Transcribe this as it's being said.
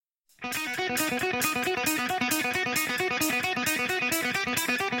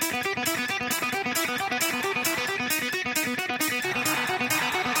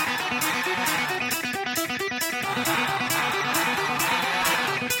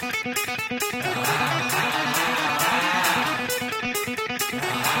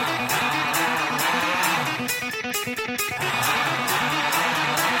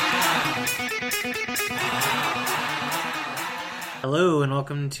Hello and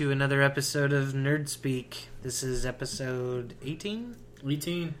welcome to another episode of Nerd Speak. This is episode 18?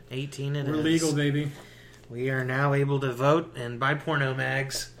 18. 18 it is. We're legal, baby. We are now able to vote and buy porno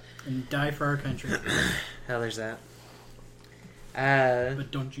mags. And die for our country. Hell, there's that.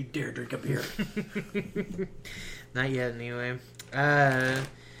 But don't you dare drink a beer. Not yet, anyway.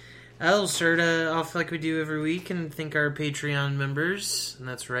 I'll start off like we do every week and thank our Patreon members. And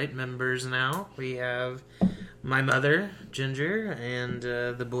that's right, members now. We have my mother, Ginger, and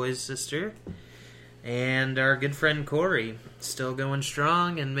the boy's sister, and our good friend Corey, still going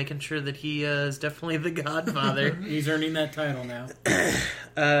strong and making sure that he is definitely the godfather. He's earning that title now.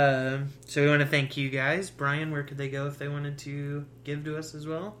 So we want to thank you guys. Brian, where could they go if they wanted to give to us as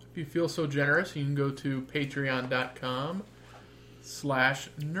well? If you feel so generous, you can go to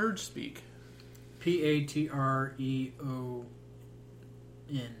patreon.com/nerdspeak. Patreon.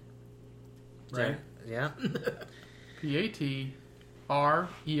 Right? Yeah.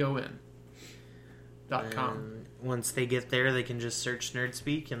 patreon.com. Once they get there, they can just search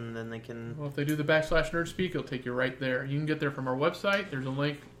Nerdspeak, and then they can... Well, if they do the /Nerdspeak, it'll take you right there. You can get there from our website. There's a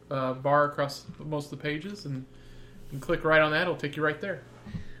link bar across most of the pages, and you can click right on that. It'll take you right there.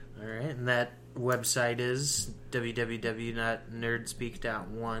 All right, and that website is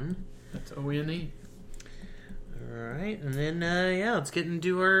www.nerdspeak.one. That's ONE. Alright, and then, let's get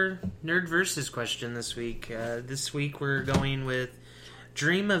into our Nerd Versus question this week. This week we're going with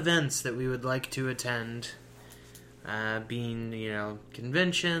dream events that we would like to attend. Being,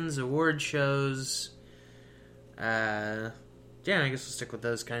 conventions, award shows. I guess we'll stick with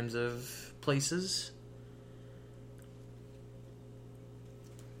those kinds of places.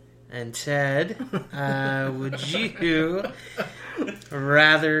 And Ted, would you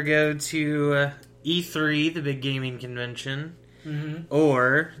rather go to... E3, the big gaming convention,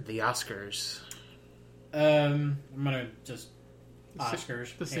 or the Oscars? I'm gonna just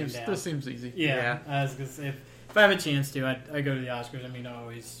Oscars. This seems easy. Yeah. I was gonna say, if I have a chance to, I go to the Oscars. I mean,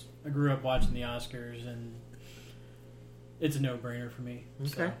 I grew up watching the Oscars, and it's a no-brainer for me.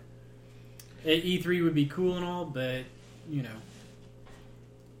 Okay. So. E3 would be cool and all, but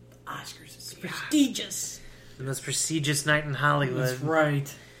Oscars is prestigious. The most prestigious night in Hollywood. That's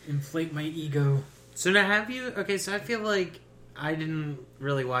right. Inflate my ego. So now have you... Okay, so I feel like I didn't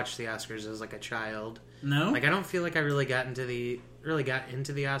really watch the Oscars as like a child. No? Like I don't feel like I really got into the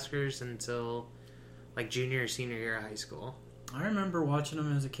Oscars until like junior or senior year of high school. I remember watching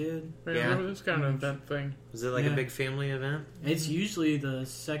them as a kid. Yeah. It was kind of an event thing. Was it like a big family event? It's usually the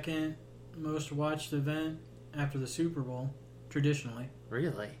second most watched event after the Super Bowl, traditionally.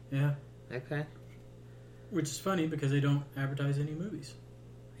 Really? Yeah. Okay. Which is funny because they don't advertise any movies.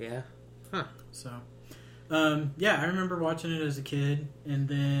 Yeah. Huh. So, I remember watching it as a kid, and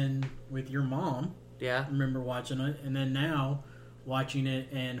then with your mom. Yeah. I remember watching it, and then now watching it,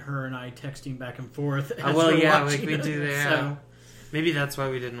 and her and I texting back and forth. We do that. So, maybe that's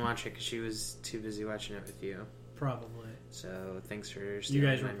why we didn't watch it, because she was too busy watching it with you. Probably. So thanks for you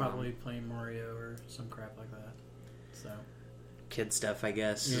guys were probably playing Mario or some crap like that. So kid stuff, I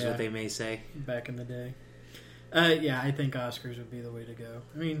guess, is what they may say. Back in the day. I think Oscars would be the way to go.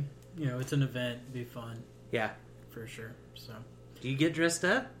 I mean, it's an event, it'd be fun. Yeah. For sure. So, do you get dressed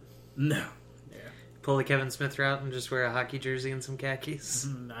up? No. Yeah. Pull the Kevin Smith route and just wear a hockey jersey and some khakis?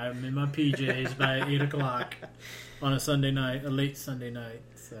 I'm in my PJs by 8 o'clock on a late Sunday night.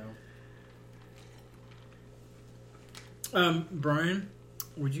 So, Brian,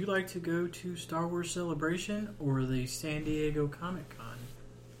 would you like to go to Star Wars Celebration or the San Diego Comic Con?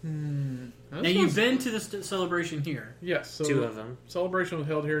 Now, you've been to the Celebration here. Yes. So two of them. Celebration was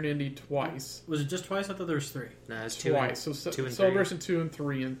held here in Indy twice. Was it just twice? I thought there was three. No, it's twice. Two and Celebration 3. 2 and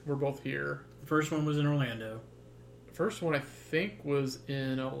 3, and we're both here. The first one was in Orlando. The first one, I think, was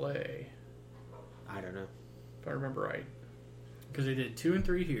in LA. I don't know. If I remember right. Because they did 2 and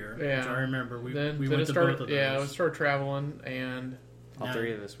 3 here, yeah. which I remember. We went to both of those. Yeah, we started traveling, and... All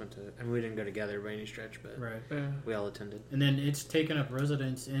three of us went to... I mean, we didn't go together by any stretch, but we all attended. And then it's taken up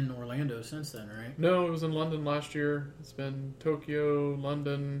residence in Orlando since then, right? No, it was in London last year. It's been Tokyo,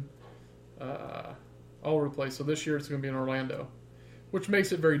 London, all over the place. So this year it's going to be in Orlando, which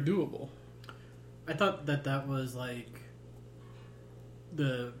makes it very doable. I thought that was like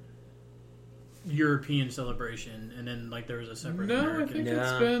the European celebration, and then like there was a separate No, American. I think No.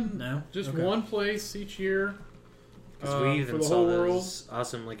 it's been No? just Okay. one place each year. Because we for even the saw whole those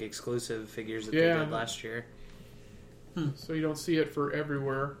awesome like exclusive figures that they Yeah. did last year. So you don't see it for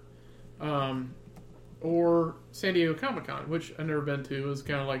everywhere. Or San Diego Comic-Con, which I've never been to. Is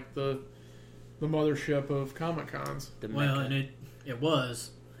kind of like the mothership of Comic-Cons. The Well, Mecca. and it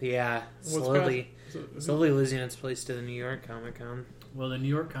was. Yeah, What's slowly losing its place to the New York Comic Con. Well, the New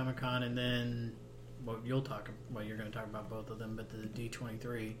York Comic Con, and then you're going to talk about both of them, but the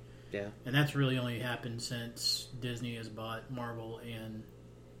D23. Yeah. And that's really only happened since Disney has bought Marvel and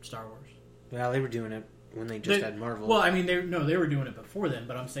Star Wars. Well, they were doing it when they just had Marvel. Well, I mean, they were doing it before then,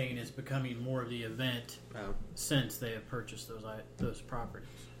 but I'm saying it's becoming more of the event since they have purchased those properties.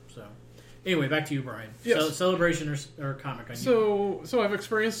 So, anyway, back to you, Brian. Yes. Celebration or Comic Con? So I've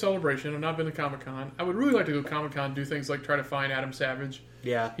experienced Celebration. I've not been to Comic Con. I would really like to go to Comic Con, do things like try to find Adam Savage.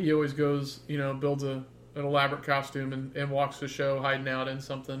 yeah. He always goes, builds an elaborate costume and walks the show hiding out in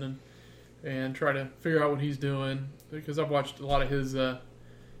something and try to figure out what he's doing. Because I've watched a lot of his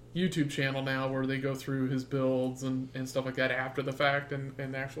YouTube channel now where they go through his builds and stuff like that after the fact and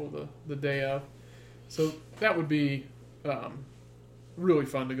the day of. So that would be really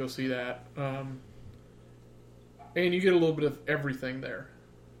fun to go see that. And you get a little bit of everything there.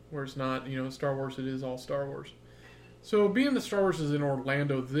 Where it's not, Star Wars, it is all Star Wars. So being that Star Wars is in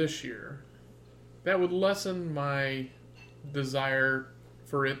Orlando this year, that would lessen my desire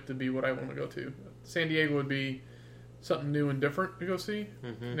for it to be what I want to go to. San Diego would be something new and different to go see.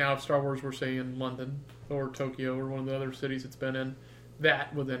 Mm-hmm. Now, if Star Wars were, say, in London or Tokyo or one of the other cities it's been in,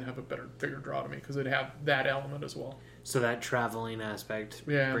 that would then have a bigger draw to me because it'd have that element as well. So that traveling aspect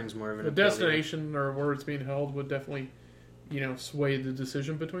brings more of an The appeal to you. destination or where it's being held would definitely, sway the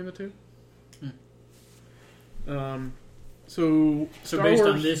decision between the two. So Star based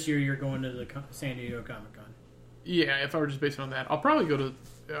Wars, on this year, you're going to the San Diego Comic Con. yeah, if I were just basing on that, I'll probably go to.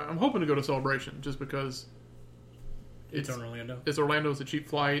 I'm hoping to go to Celebration just because It's in Orlando. it's Orlando. It's a cheap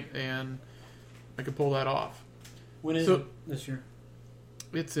flight, and I could pull that off. When is So- it this year?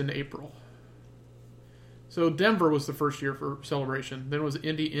 It's in April. So Denver was the first year for Celebration. Then it was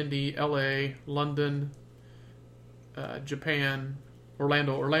Indy, LA, London, Japan,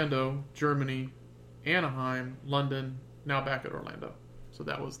 Orlando, Germany, Anaheim, London. Now back at Orlando. So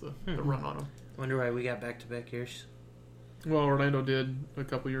that was the run on them. Wonder why we got back-to-back years. Well, Orlando did a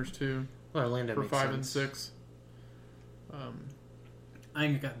couple years too Well, Orlando for makes 5 and sense. 6. I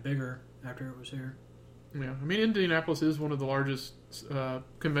think it got bigger after it was here. Yeah, I mean Indianapolis is one of the largest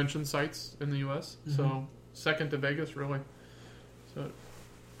convention sites in the U.S. So second to Vegas, really.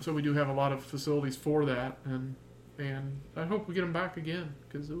 So we do have a lot of facilities for that, and I hope we get them back again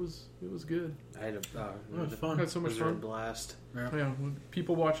because it was good. I had It was I fun. had so much a fun. blast. Yeah,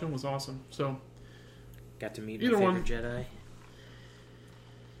 people watching was awesome. So Got to meet Either my one. favorite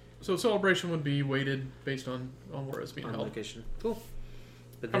Jedi Celebration would be weighted based on where it's being on held. location. Cool.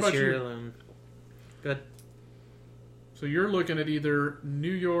 But How this about year, you? good. So you're looking at either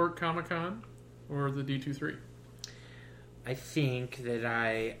New York Comic Con or the D23. I think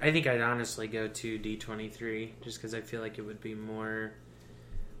I'd honestly go to D23 just because I feel like it would be more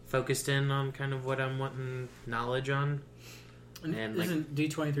focused in on kind of what I'm wanting knowledge on. And like, isn't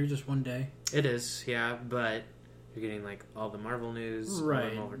D23 just one day? it is, yeah, but you're getting like all the Marvel news, Right. all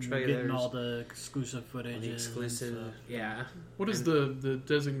the Marvel You're trailers, getting all the exclusive footage. all the exclusive, yeah. What is the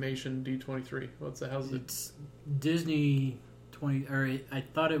designation D23? How's it? It's Disney 20. Or I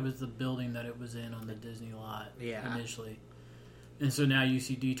thought it was the building that it was in on the Disney lot initially. And so now you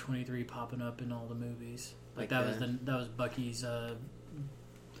see D23 popping up in all the movies. Like that was Bucky's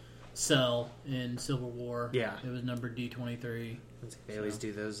cell in Civil War. Yeah. It was numbered D23. They always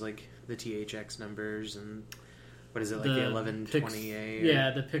do those like the THX numbers and what is it like the 1120A?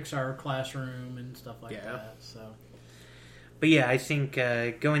 Yeah, the Pixar classroom and stuff like that. So, but yeah, I think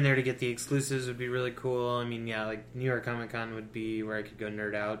going there to get the exclusives would be really cool. I mean, yeah, like New York Comic Con would be where I could go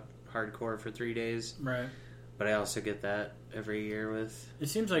nerd out hardcore for 3 days. right. But I also get that every year with. It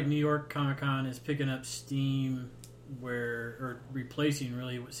seems like New York Comic Con is picking up steam or replacing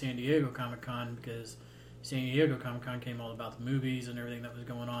really what San Diego Comic Con, because San Diego Comic Con came all about the movies and everything that was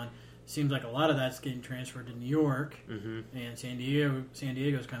going on. Seems like a lot of that's getting transferred to New York, and San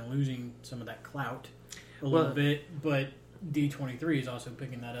Diego's kind of losing some of that clout a little bit, but D23 is also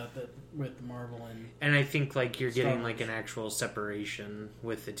picking that up with Marvel and I think like you're Star getting Wars. like an actual separation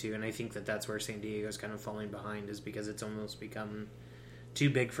with the two, and I think that's where San Diego's kind of falling behind, is because it's almost become too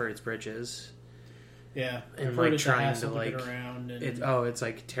big for its britches. Yeah, And I've like heard it's a trying hassle to like get around. And, it's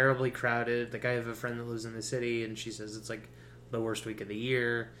like terribly crowded. Like I have a friend that lives in the city, and she says it's like the worst week of the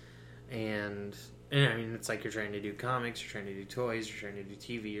year. And I mean, it's like you're trying to do comics, you're trying to do toys, you're trying to do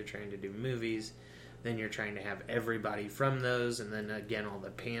TV, you're trying to do movies. Then you're trying to have everybody from those, and then again all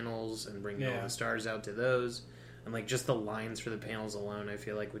the panels and bringing all the stars out to those, and like just the lines for the panels alone, I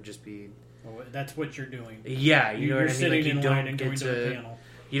feel like would just be. Oh, that's what you're doing. Yeah, you know what I mean. Sitting like, you in don't line and get going to the panel.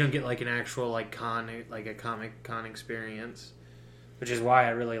 You don't get like an actual like a comic con experience, which is why I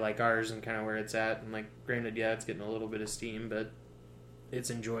really like ours and kind of where it's at. And like, granted, yeah, it's getting a little bit of steam, but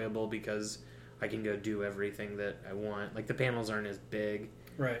it's enjoyable because I can go do everything that I want. Like the panels aren't as big,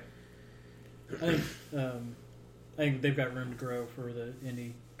 right? I think they've got room to grow for the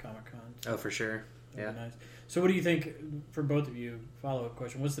indie Comic Con. Oh, for sure. Yeah. Nice. So, what do you think for both of you? Follow up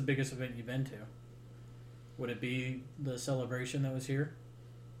question: what's the biggest event you've been to? Would it be the celebration that was here?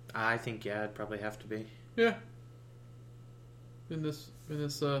 I think it'd probably have to be. Yeah. In this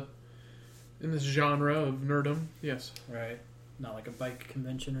genre of nerdom, yes. Right. Not like a bike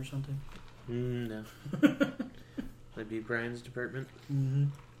convention or something. No. That'd be Brian's department. Mm-hmm.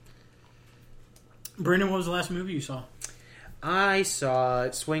 Brandon, what was the last movie you saw? I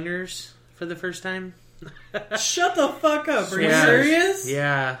saw Swingers for the first time. Shut the fuck up! Are you serious?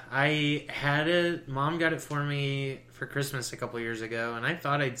 Yeah, I had it. Mom got it for me for Christmas a couple years ago, and I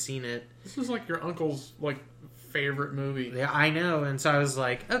thought I'd seen it. This was like your uncle's favorite movie. Yeah, I know. And so I was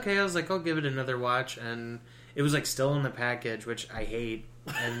like, okay, I'll give it another watch, and it was like still in the package, which I hate.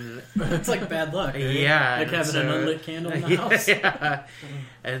 And it's like bad luck. Right? Yeah, like having an unlit candle in the house. Yeah.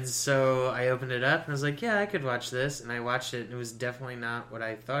 And so I opened it up and I was like, yeah, I could watch this. And I watched it and it was definitely not what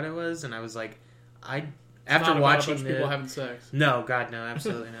I thought it was. And I was like, after watching it, people having sex. No, God, no,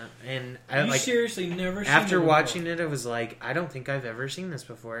 absolutely not. And I seriously never. Seen after it watching it, I was like, I don't think I've ever seen this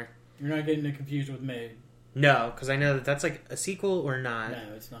before. You're not getting it confused with Maid. No, because I know that's like a sequel or not.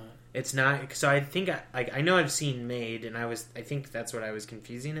 No, it's not. It's not. So I think I know I've seen Maid, and I think that's what I was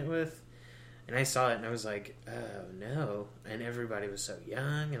confusing it with. And I saw it, and I was like, oh no! And everybody was so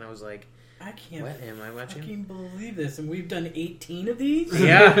young, and I was like, I can't. What am I watching? Fucking believe this, and we've done 18 of these.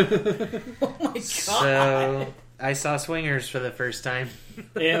 Yeah. Oh my god! So I saw Swingers for the first time.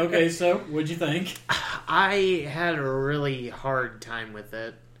 Yeah. Okay. So what'd you think? I had a really hard time with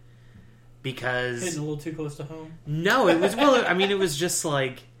it because hitting a little too close to home. No, it was it was just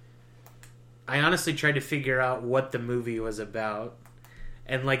like I honestly tried to figure out what the movie was about.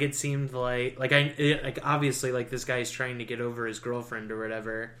 And, it seemed obviously, this guy's trying to get over his girlfriend or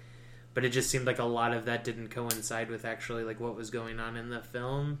whatever. But it just seemed like a lot of that didn't coincide with actually, what was going on in the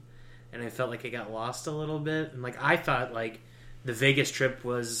film. And I felt like it got lost a little bit. And, I thought, the Vegas trip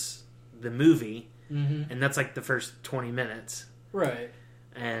was the movie. Mm-hmm. And that's, the first 20 minutes. Right.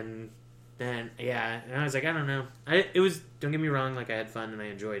 And then, yeah. And I was like, I don't know. Don't get me wrong, I had fun and I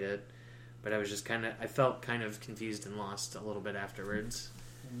enjoyed it. But I was just I felt kind of confused and lost a little bit afterwards.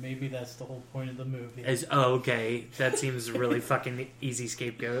 Maybe that's the whole point of the movie. Okay. That seems really fucking easy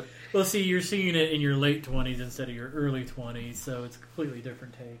scapegoat. Well, see, you're seeing it in your late 20s instead of your early 20s, so it's a completely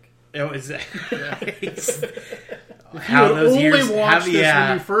different take. Oh, is that? How those years watched this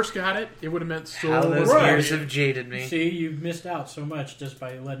when you first got it, it would have meant so much. How those years have jaded me. See, you've missed out so much just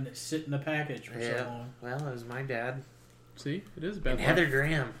by letting it sit in the package for so long. Well, it was my dad. See, it is bad. And Heather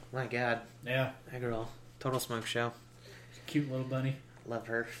Graham, my God. Yeah. That girl. Total smoke show. Cute little bunny. Love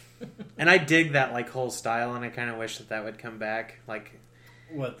her. And I dig that whole style, and I kind of wish that would come back.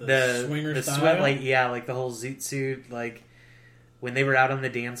 What, the swinger style? Sweat, the whole zoot suit, when they were out on the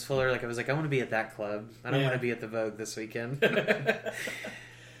dance floor, I was like, I want to be at that club. I don't want to be at the Vogue this weekend.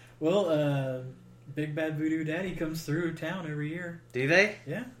 Well, Big Bad Voodoo Daddy comes through town every year. Do they?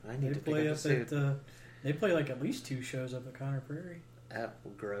 Yeah. I need to pick up a suit. They play at least 2 shows up at Conner Prairie. Oh,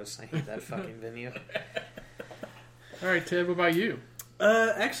 gross. I hate that fucking venue. All right, Ted, what about you?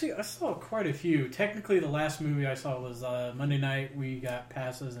 Actually, I saw quite a few. Technically, the last movie I saw was Monday night. We got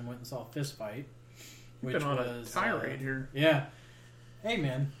passes and went and saw Fist Fight. Which been on a tirade here. Yeah. Hey,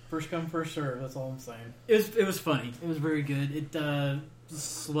 man. First come, first serve. That's all I'm saying. It was funny. It was very good. It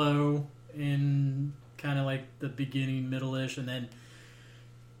slow in kind of the beginning, middle-ish, and then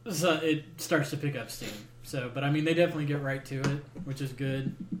it starts to pick up steam. But they definitely get right to it, which is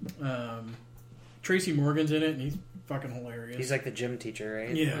good. Tracy Morgan's in it, and he's fucking hilarious. He's the gym teacher,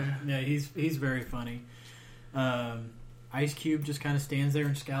 right? Yeah, he's very funny. Ice Cube just kind of stands there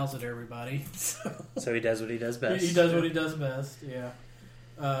and scowls at everybody. So he does what he does best. He does what he does best. Yeah.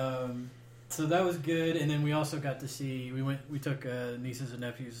 So that was good, and then we also got to see. We took nieces and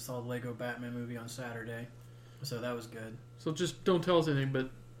nephews and saw the Lego Batman movie on Saturday, so that was good. So just don't tell us anything, but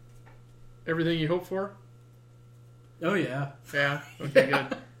everything you hope for. Oh yeah. Yeah. Okay.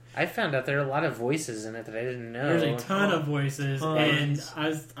 Good. I found out there are a lot of voices in it that I didn't know. There's a ton of voices, Tons.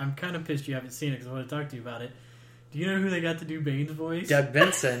 and I'm kind of pissed you haven't seen it because I want to talk to you about it. Do you know who they got to do Bane's voice? Doug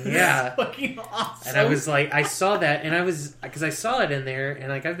Benson, yeah. Fucking awesome. And I was like, I saw that, and because I saw it in there, and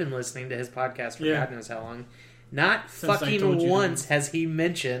like I've been listening to his podcast for God knows how long. Not Since fucking once has he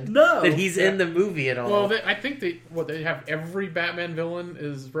mentioned No. that he's in the movie at all. Well, I think they have every Batman villain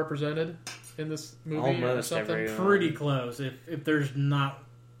is represented in this movie Almost or something. everyone. pretty close. If there's not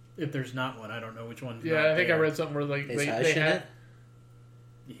one, I don't know which one's. Yeah, not I think there. I read something where like Is they Hush in had. it?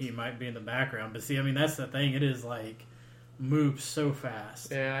 He might be in the background, but see, I mean, that's the thing. It is like moves so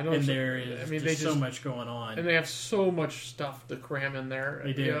fast. Yeah, I know. And there is just so much going on. And they have so much stuff to cram in there.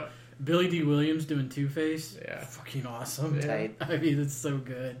 They do. Yeah. Billy D. Williams doing Two-Face. Yeah. Fucking awesome. Yeah. Tight. I mean, it's so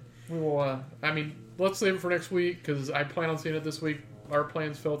good. We will. Let's save it for next week because I plan on seeing it this week. Our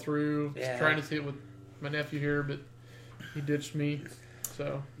plans fell through. Yeah. Trying to see it with my nephew here, but he ditched me.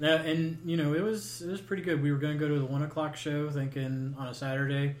 So And it was pretty good. We were going to go to the 1 o'clock show, thinking on a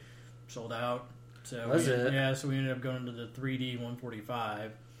Saturday, sold out. So Was it? Yeah. So we ended up going to the 3D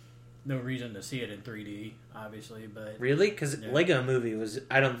 145. No reason to see it in 3D, obviously, but Really? Because Yeah. Lego Movie was,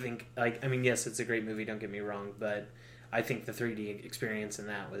 I don't think, yes, it's a great movie, don't get me wrong, but I think the 3D experience in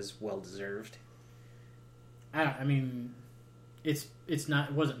that was well-deserved. I mean, it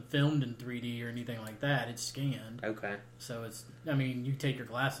wasn't filmed in 3D or anything like that. It's scanned. Okay. So you take your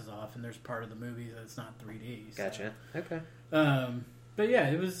glasses off, and there's part of the movie that's not 3D. So. Gotcha. Okay. But yeah,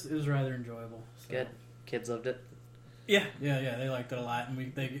 it was rather enjoyable. So. Good. Kids loved it. Yeah, they liked it a lot,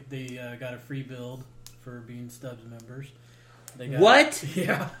 and they got a free build for being Stubbs members. They got, What?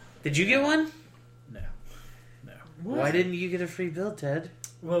 Yeah. Did you get one? No. Why didn't you get a free build, Ted?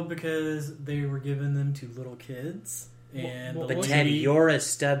 Well, because they were giving them to little kids, and Well, the But What? Ted, lady- you're a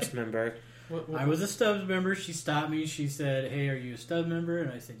Stubbs member. I was a Stubbs member. She stopped me. She said, "Hey, are you a Stubbs member?"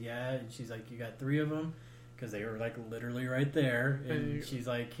 And I said, "Yeah." And she's like, "You got 3 of them?" Because they were like literally right there. And she's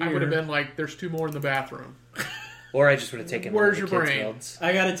like, "Here." I would have been like, "There's 2 more in the bathroom." Or I just would have taken Where's one of the your kids' brain? builds.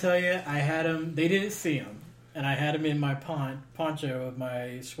 I got to tell you, I had them. They didn't see them, and I had them in my poncho of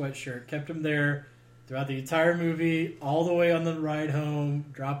my sweatshirt. Kept them there throughout the entire movie, all the way on the ride home,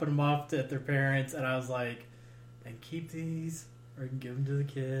 dropping them off at their parents. And I was like, "And keep these, or you can give them to the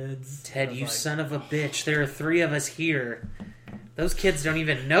kids." I Ted, was you like, son of a bitch. There are 3 of us here. Those kids don't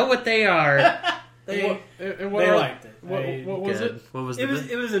even know what they are. They What liked it. What was Good. it? What was It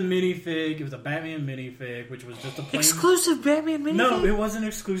was a minifig. It was a Batman minifig, which was just a plain. exclusive Batman minifig? No, it wasn't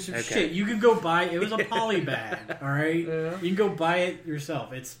exclusive Okay. shit. You could go buy it. Was a poly bag, all right? Yeah. You can go buy it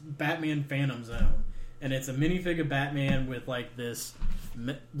yourself. It's Batman Phantom Zone. And it's a minifig of Batman with like this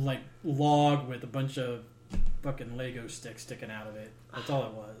like log with a bunch of fucking Lego sticks sticking out of it. That's all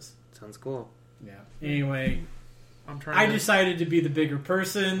it was. Sounds cool. Yeah. Anyway, I'm trying. I decided to be the bigger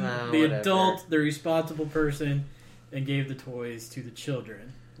person, the whatever. adult, the responsible person, and gave the toys to the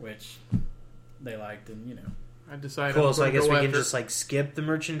children, which they liked, and I decided. Cool, I'm so I gonna guess go we can after- just like skip the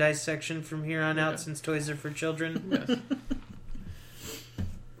merchandise section from here on out Yeah. since toys are for children. Yes.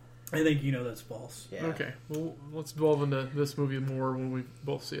 I think that's false. Yeah. Okay. Well, let's delve into this movie more when we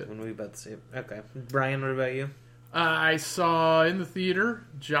both see it. When we both see it. Okay. Brian, what about you? I saw in the theater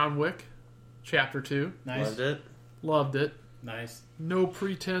John Wick, Chapter 2. Nice, Loved it. Loved it. nice. No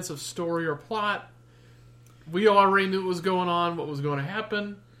pretense of story or plot. We already knew what was going on, what was going to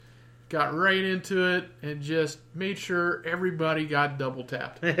happen. Got right into it and just made sure everybody got double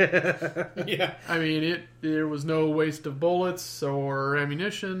tapped. Yeah, I mean, there was no waste of bullets or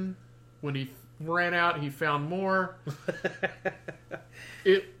ammunition. When he ran out, he found more.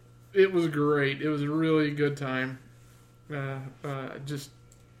 It was great. It was a really good time. Just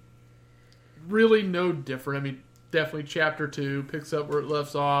really no different. I mean, definitely Chapter 2 picks up where it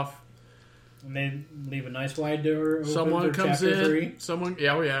left off. and they leave a nice wide door. Open Someone for comes chapter in. 3. Someone,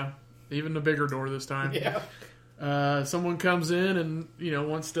 yeah. Even the bigger door this time. Yeah, Someone comes in and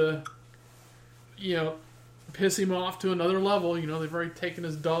wants to piss him off to another level. They've already taken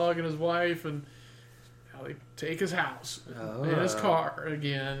his dog and his wife, and now they take his house and his car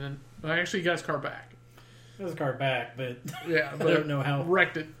again. And I actually got his car back. it was a car back, but Yeah, I but don't know how.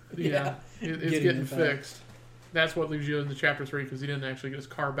 wrecked it. Yeah. It's Getting getting it back. fixed. That's what leaves you in the Chapter 3 because he didn't actually get his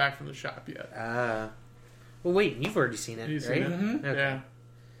car back from the shop yet. Well, wait, you've already seen it, You've right? seen it? Mhm. Okay. Yeah.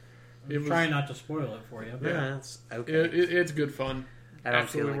 I'm trying not to spoil it for you. But Yeah, that's okay. It's good fun. I don't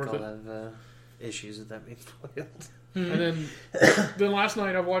absolutely feel like worth I'll have issues with that being spoiled. And then last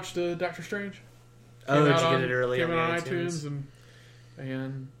night I watched Doctor Strange. Oh, did out you on- get it early Came on out on iTunes? iTunes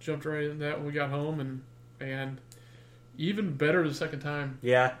and jumped right in that when we got home and even better the second time.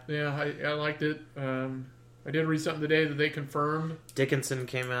 Yeah. Yeah, I liked it. I did read something today that they confirmed. Dickinson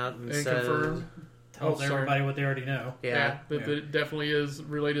came out and said... confirmed. Tells everybody what they already know. Yeah. But it definitely is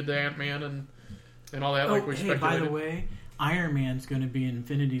related to Ant-Man and all that, like we speculated. By the way, Iron Man's going to be in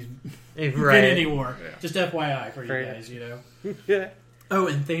Infinity Right. War. Yeah. Just FYI for you guys, Yeah. Oh,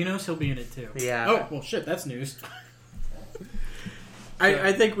 and Thanos, he'll be in it too. Yeah. Oh, well, shit, that's news.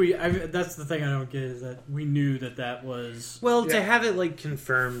 I think that's the thing I don't get is that we knew that was... Well, to have it, like,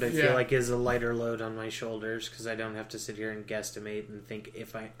 confirmed, I feel like is a lighter load on my shoulders, because I don't have to sit here and guesstimate and think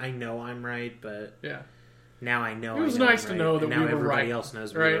if I know I'm right, but... Yeah. Now I know. It was nice to know that we were right. Now everybody else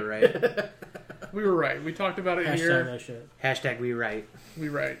knows we were right. We were right. We talked about it here. That shit. Hashtag we right. We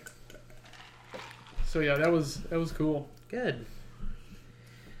right. So yeah, that was cool. Good.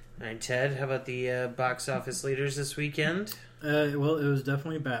 All right, Ted. How about the box office leaders this weekend? Well, it was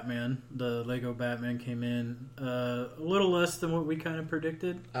definitely Batman. The Lego Batman came in a little less than what we kind of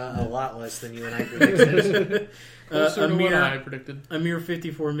predicted. A lot less than you and I predicted. I predicted. A mere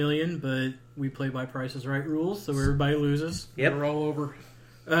 $54 million, but we play by Price is Right rules, so everybody loses. Yep. We're all over.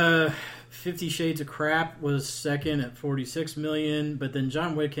 50 Shades of Crap was second at $46 million, but then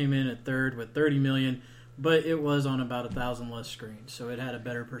John Wick came in at third with $30 million, but it was on about 1,000 less screens, so it had a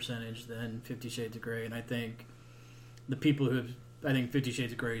better percentage than 50 Shades of Grey, and I think the people I think 50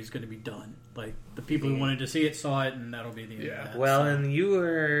 Shades of Grey is going to be done. Like, the people who wanted to see it saw it, and that'll be the end of that. Well, and you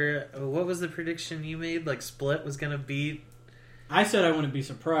were... What was the prediction you made? Like, Split was going to beat... I said I wouldn't be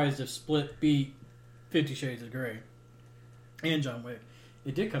surprised if Split beat 50 Shades of Grey and John Wick.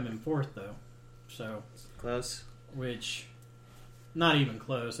 It did come in fourth, though. So... Close. Which... Not even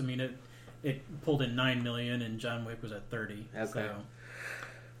close. I mean, it pulled in $9 million, and John Wick was at 30. Okay. So,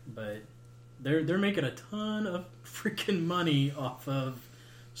 but... They're making a ton of freaking money off of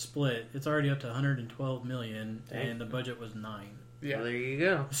Split. It's already up to $112 million, and the budget was $9. Yeah, well, there you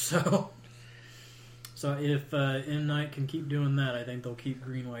go. So if M. Night can keep doing that, I think they'll keep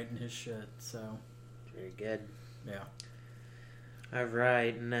Greenlighting his shit. So very good. Yeah. All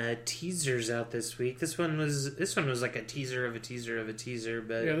right, and teasers out this week. This one was like a teaser of a teaser of a teaser,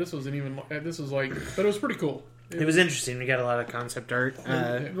 but this wasn't even. This was like, but it was pretty cool. It was interesting. We got a lot of concept art.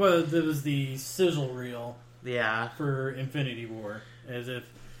 Well, there was the sizzle reel. Yeah. For Infinity War, as if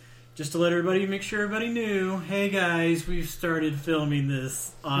just to let everybody make sure everybody knew. Hey guys, we've started filming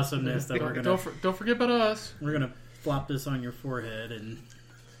this awesomeness that we're gonna. Don't forget about us. We're gonna flop this on your forehead, and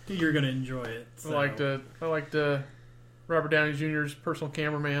you're gonna enjoy it. So. I liked Robert Downey Jr.'s personal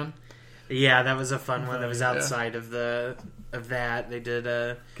cameraman. Yeah, that was a fun one. That was outside of that. They did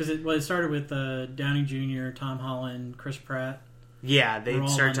because it started with Downey Jr., Tom Holland, Chris Pratt. Yeah, they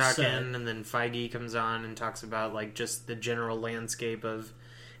start talking, and then Feige comes on and talks about like just the general landscape of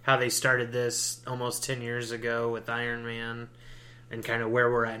how they started this almost 10 years ago with Iron Man, and kind of where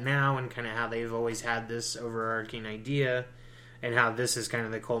we're at now, and kind of how they've always had this overarching idea, and how this is kind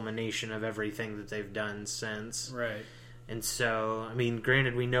of the culmination of everything that they've done since. Right. And so, I mean,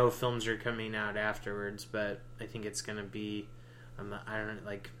 granted, we know films are coming out afterwards, but I think it's going to be,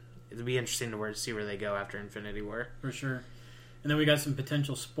 it'll be interesting to see where they go after Infinity War. For sure. And then we got some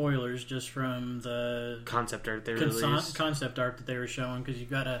potential spoilers just from the concept art they released. Concept art that they were showing, because you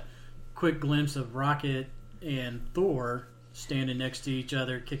got a quick glimpse of Rocket and Thor standing next to each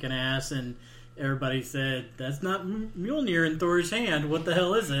other, kicking ass, and everybody said, "That's not Mjolnir in Thor's hand. What the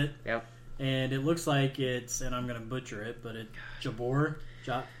hell is it?" Yep. And it looks like it's, and I'm going to butcher it, but it's Jabor.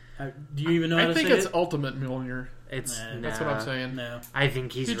 Do you even know how to say it? I think it's Ultimate Mjolnir. That's what I'm saying. No. I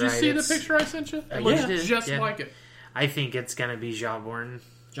think he's right. Did you see the picture I sent you? It looks just like it. I think it's going to be Jawborn.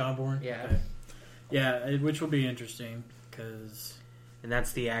 Jawborn? Yeah. Okay. Yeah, which will be interesting, because... And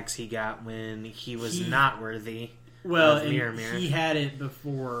that's the axe he got when he was not worthy of Mirror. He had it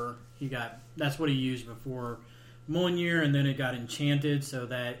before he got... That's what he used before Mjolnir, and then it got enchanted so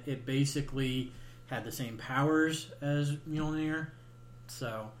that it basically had the same powers as Mjolnir.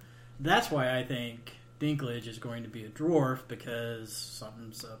 So that's why I think Dinklage is going to be a dwarf, because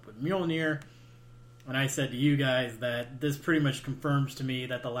something's up with Mjolnir. And I said to you guys that this pretty much confirms to me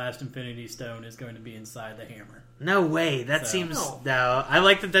that the last Infinity Stone is going to be inside the hammer. No way. That seems... No. I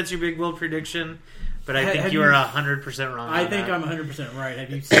like that that's your big bold prediction, but I think you are 100% wrong. I think I'm 100% right.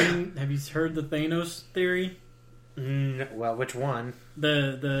 Have you heard the Thanos theory? Well, which one?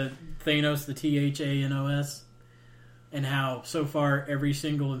 The Thanos, the Thanos, and how so far every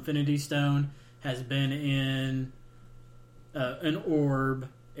single Infinity Stone has been in an orb,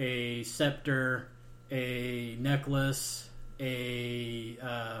 a scepter, a necklace,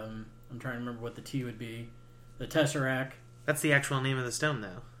 I'm trying to remember what the T would be, the Tesseract. That's the actual name of the stone,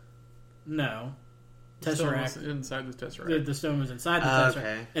 though. No. Tesseract. The stone was inside the Tesseract. The stone was inside the Tesseract.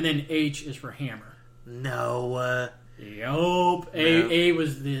 Okay. And then H is for hammer. No. Yup. A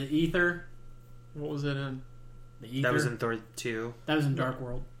was the ether. What was it in? The ether. That was in Thor 2. That was in Dark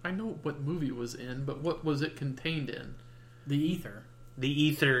World. I know what movie it was in, but what was it contained in? The ether. The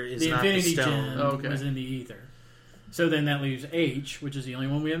ether is The not the Infinity stone. Gem was in the ether. So then that leaves H, which is the only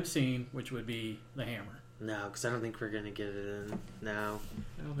one we haven't seen, which would be the hammer. No, because I don't think we're going to get it in. No.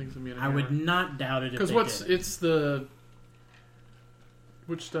 I don't think it's going to be in a I would not doubt it if because it's the...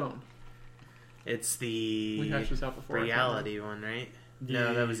 Which stone? It's We the hashed this out before. reality one, right?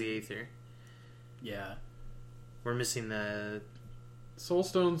 No, that was the ether. Yeah. We're missing the... Soul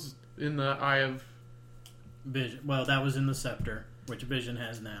Stone's in the Eye of... Vision. Well, that was in the scepter, which Vision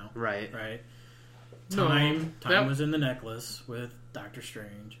has now. Right. Right? No, Time that- was in the necklace with Doctor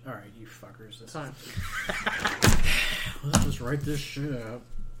Strange. Alright, you fuckers. Time. Let's just write this shit out.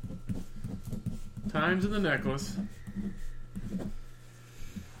 Time's in the necklace.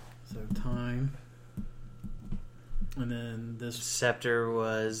 So time. And then this Scepter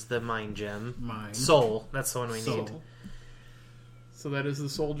was the mind gem. mine. Soul. That's the one we Soul. need. So that is the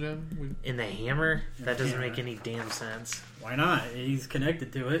soul gem? In the hammer? That doesn't hammer. make any damn sense. Why not? He's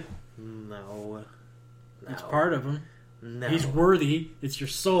connected to it. No. It's part of him. No. He's worthy. It's your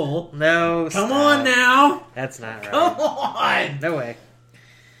soul. No. Come stop. on now. That's not right. Come on. No way.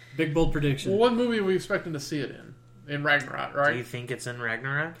 Big bold prediction. Well, what movie are we expecting to see it in? In Ragnarok, right? Do you think it's in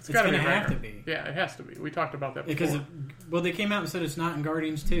Ragnarok? It's gotta going to be have to Ragnarok. be. Yeah, it has to be. We talked about that before. Because they came out and said it's not in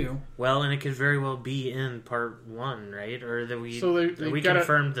Guardians 2. Well, and it could very well be in part 1, right? Or that we So they we gotta-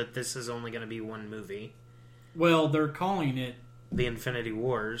 confirmed that this is only going to be one movie. Well, they're calling it The Infinity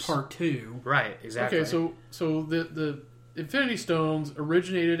Wars. Part 2. Right, exactly. Okay, so the Infinity Stones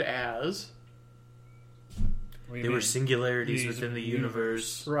originated as... They were singularities within the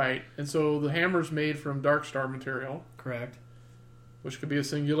universe. Right, and so the hammer's made from dark star material, Correct. which could be a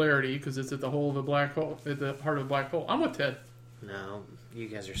singularity because it's at the hole of a black hole, at the heart of a black hole. I'm with Ted. No, you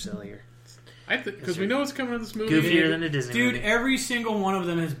guys are sillier. I think because we know it's coming in this movie. Goofier than a Disney Dude, movie. every single one of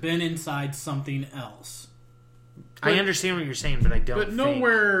them has been inside something else. I understand what you're saying, but I don't But think...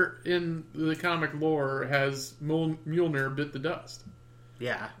 nowhere in the comic lore has Mjolnir bit the dust.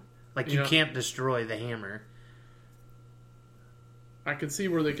 Yeah. Like, You you know- can't destroy the hammer. I can see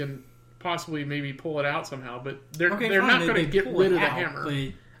where they can possibly maybe pull it out somehow, but they're Okay, they're fine, not they- going to they get pull rid it of the out, hammer.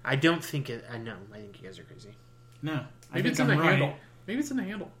 but I don't think it... I know. I think you guys are crazy. no. Maybe it's in the handle. Maybe it's in the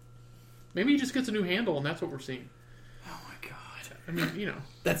handle. Maybe he just gets a new handle, and that's what we're seeing. Oh my god. I mean, you know,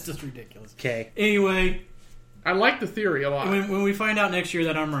 That's just ridiculous. Okay. Anyway, I like the theory a lot. when we find out next year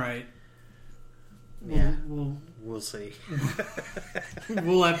that I'm right, Yeah. we'll see.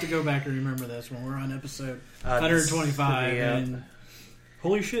 we'll have to go back and remember this when we're on episode Uh, 125. yeah. And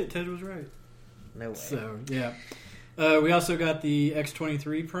holy shit, Ted was right. No way. So, yeah. We also got the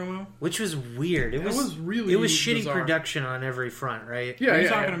X-23 promo. Which was weird. It That was really It was shitty bizarre. production on every front, right? Yeah, What are you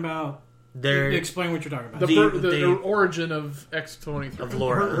yeah, talking yeah. about? They're Explain what you're talking about. The The origin of X-23. of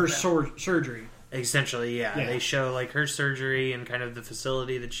Laura. her surgery. Essentially, yeah. Yeah. They show like her surgery and kind of the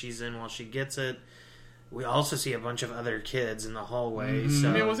facility that she's in while she gets it. We also see a bunch of other kids in the hallway. Mhm. So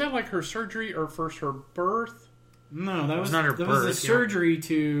I mean, was that like her surgery or first her birth? No, that was not her that was the birth, you know. surgery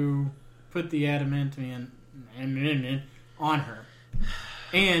to put the adamantium on her.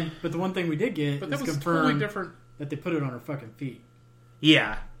 But the one thing we did get But is that was confirmed totally different. that they put it on her fucking feet.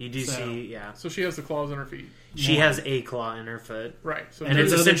 yeah, you do So- see. Yeah, So she has the claws on her feet. she One. has a claw in her foot, Right. So and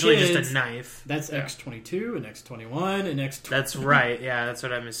there's it's other essentially kids. just a knife. That's Yeah. X-22 and X-21 and X-20. That's right. Yeah, that's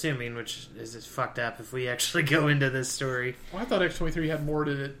what I'm assuming. Which is just fucked up if we actually go into this story. well, I thought X-23 had more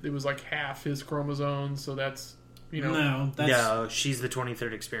to it. It was like half his chromosomes, so that's, you know. No, that's No, she's the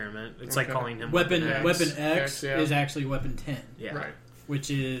 23rd experiment. It's like Okay. calling him Weapon X. Weapon X X, yeah. is actually Weapon 10, Yeah. Right. which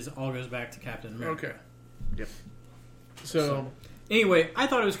is all goes back to Captain America. Okay. Yep. So, Anyway, I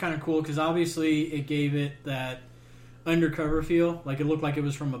thought it was kind of cool because obviously it gave it that undercover feel. Like it looked like it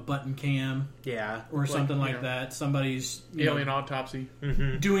was from a button cam Yeah. or something you like know, that. Somebody's alien autopsy.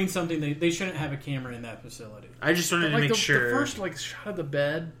 hmm doing something. They shouldn't have a camera in that facility I just wanted But to like make the sure. first like shot of the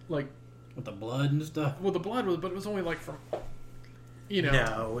bed, like with the blood and stuff. well, the blood was, but it was only like from, you know.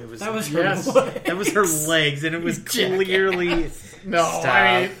 No, it was That was Yes. her legs. that was her legs, and it was Jackass. clearly No, Stop.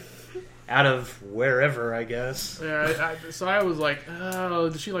 I mean, out of wherever, I guess. yeah, so I was like, oh,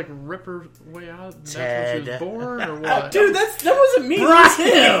 did she like rip her way out? And that's when Ted. she was born, or what? Dude, that wasn't me. That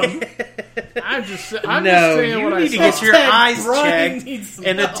was him. I'm just saying you what I need to saw. get your Ted, eyes Brian checked needs some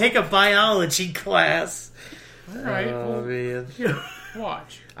and help. take a biology class. All right, Oh well, man, here,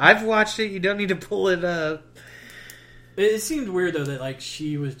 watch. I've watched it. You don't need to pull it up. It seemed weird though that like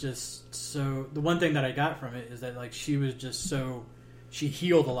she was just so. The one thing that I got from it is that like she was just so she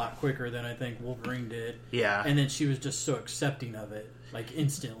healed a lot quicker than I think Wolverine did. Yeah. And then she was just so accepting of it, like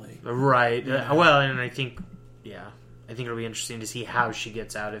instantly. Right. Yeah. Well, and I think it'll be interesting to see how she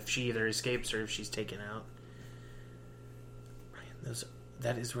gets out, if she either escapes or if she's taken out.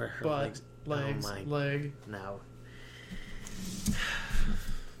 That is where her legs... leg. No.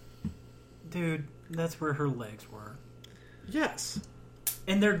 Dude, that's where her legs were. Yes.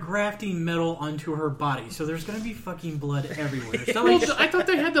 And they're grafting metal onto her body, so there's going to be fucking blood everywhere. So Well, I thought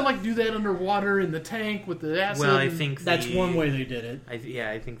they had to do that underwater in the tank with the acid. Well, I think that's one way they did it.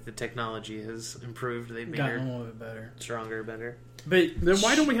 I think the technology has improved. They've made Gotten her a little bit better. stronger, better. But then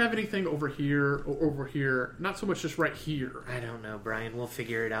why don't we have anything over here or over here? Not so much just right here. I don't know, Brian. We'll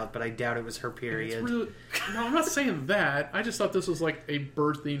figure it out, but I doubt it was her period. No, I'm not saying that. I just thought this was like a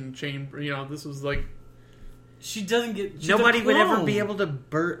birthing chamber. This was like... She doesn't get... Nobody would ever be able to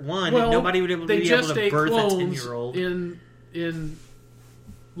birth one. Well, nobody would be able to birth a 10-year-old in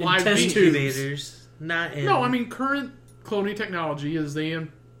live test incubators. Not in... No, I mean current cloning technology is they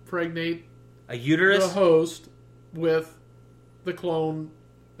impregnate a uterus, the host with the clone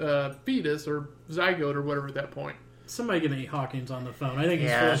fetus or zygote or whatever at that point. Somebody get Nate Hawkins on the phone. I think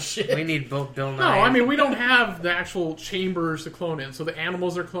he's full of shit. We need Bill Nye. No, I mean we don't have the actual chambers to clone in. So the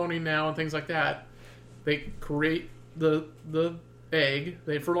animals are cloning now and things like that. They create the egg,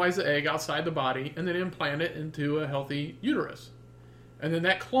 they fertilize the egg outside the body, and then implant it into a healthy uterus. And then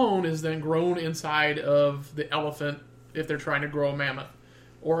that clone is then grown inside of the elephant if they're trying to grow a mammoth.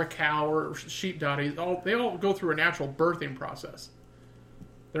 Or a cow or sheep dotty. They all go through a natural birthing process.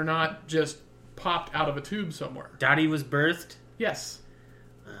 They're not just popped out of a tube somewhere. Dottie was birthed? Yes.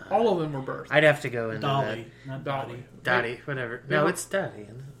 All of them were birthed. I'd have to go into Dolly, that. not Dolly. Dottie, whatever. No, it's Dottie.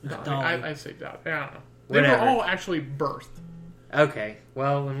 It's Dolly. Dolly. I say Dolly. I don't know. Whatever. They were all actually birthed. Okay,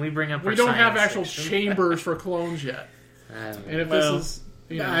 well, when we bring up We don't have actual chambers for clones yet. And if this is...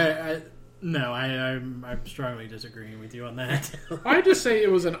 I'm strongly disagreeing with you on that. I just say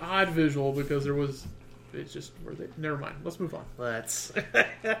it was an odd visual because there was... It's just... Never mind. Let's move on. Let's...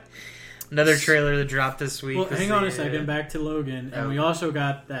 Another trailer that dropped this week. Well, hang on a second. Back to Logan. And we Oh. also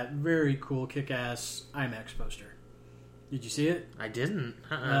got that very cool kick-ass IMAX poster. Did you see it? I didn't.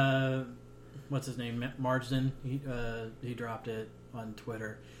 What's his name? Marsden. He dropped it on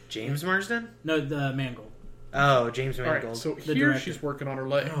Twitter. James Marsden? No, the Mangold. Oh, James All Mangold. right, so The here director. she's working on her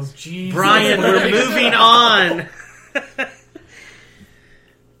legs. Oh, jeez. Brian, we're moving on.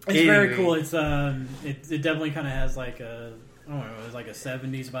 It's very cool. It's it definitely kind of has like a it's like a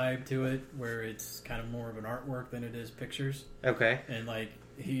 70s vibe to it, where it's kind of more of an artwork than it is pictures. Okay. And like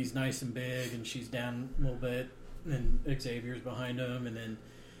he's nice and big, and she's down a little bit, and Xavier's behind him, and then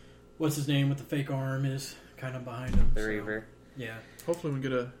what's his name with the fake arm is kind of behind him. The Reaver. Yeah, Hopefully we can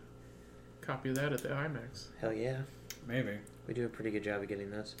get a copy of that at the IMAX. Hell yeah. maybe. We do a pretty good job of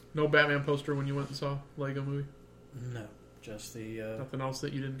getting those. No Batman poster when you went and saw Lego Movie? No, just the Nothing else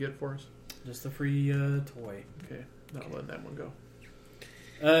that you didn't get for us? just the free toy. Okay, not letting that one go.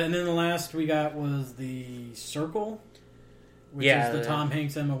 And then the last we got was the Circle, which is the Tom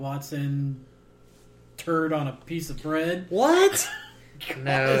Hanks, Emma Watson turd on a piece of bread. What?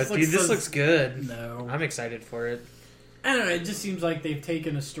 No, This dude, looks this so- looks good. No. I'm excited for it. I don't know, it just seems like they've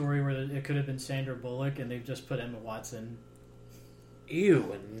taken a story where it could have been Sandra Bullock and they've just put Emma Watson.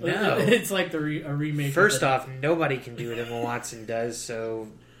 Ew, no. It's like a remake. First off, nobody can do what Emma Watson does, so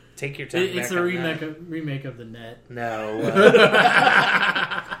take your time. It's back a on remake of The Net. that. No.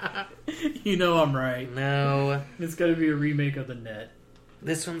 You know I'm right. No. It's going to be a remake of The Net.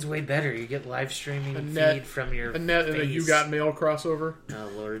 This one's way better. You get live streaming A feed net- from your A net and a face. You Got Mail crossover.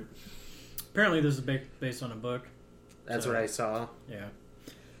 Oh, Lord. Apparently this is based on a book. That's So- what I saw. Yeah.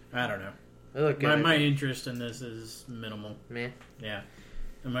 I don't know. They look good. My interest in this is minimal. Meh. Yeah.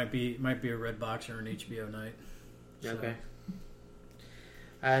 It might be a Redbox or an HBO night. So- Okay.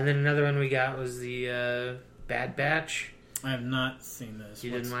 And then another one we got was the Bad Batch. I have not seen this. You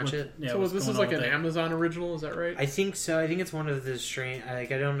didn't watch it? Yeah, So what's this going is on like an with that? Amazon original, is that right? I think so. I think it's one of the strange... I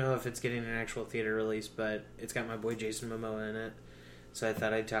don't know if it's getting an actual theater release, but it's got my boy Jason Momoa in it. So I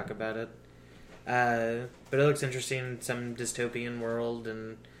thought I'd talk about it. But it looks interesting. Some dystopian world,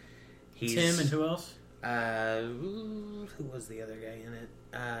 and he's... Tim and who else? Who was the other guy in it?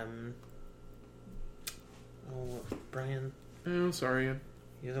 Brian. Oh, sorry.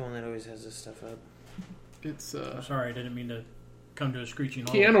 You're the one that always has this stuff up. It's I'm sorry, I didn't mean to come to a screeching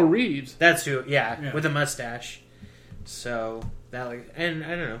halt. Keanu Reeves. That's who, yeah, Yeah. with a mustache. So, and I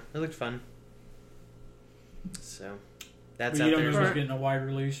don't know, it looked fun. So, that's But out you don't know there. if it's getting a wide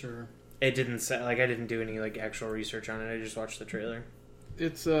release or... It didn't say, I didn't do any, actual research on it. I just watched the trailer.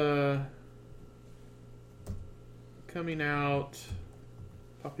 It's coming out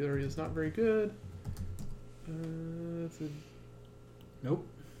Popularity is not very good. Nope.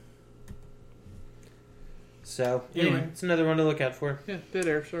 So, Anyway. it's another one to look out for. Yeah, dead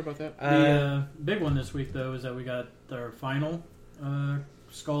air. Sorry about that. The big one this week, though, is that we got our final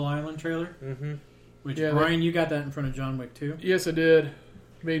Skull Island trailer. Mm-hmm. Which, Yeah, Brian, you got that in front of John Wick, too? Yes, I did.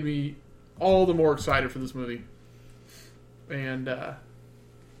 Made me all the more excited for this movie. And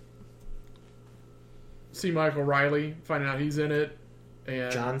see Michael Riley, finding out he's in it.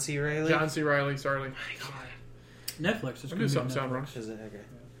 And John C. Reilly? John C. Riley, sorry. My God. Netflix. It's I going knew to something sounded wrong. Is it?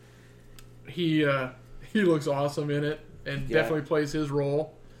 Okay. He looks awesome in it and definitely plays his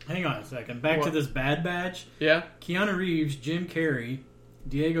role. Hang on a second. Back to this Bad Batch. Yeah. Keanu Reeves, Jim Carrey,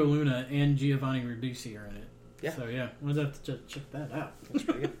 Diego Luna, and Giovanni Ribisi are in it. Yeah. So, yeah, we'll have to check that out. That's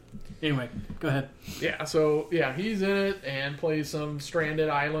pretty good. Anyway, go ahead. Yeah, so, yeah, he's in it and plays some stranded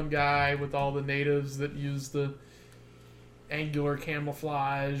island guy with all the natives that use the angular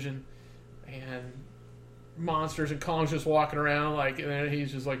camouflage and monsters, and Kong's just walking around like, and then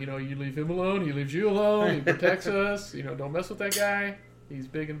he's just like, you leave him alone, he leaves you alone, he protects us, don't mess with that guy, he's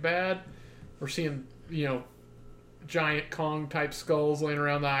big and bad. We're seeing, giant Kong type skulls laying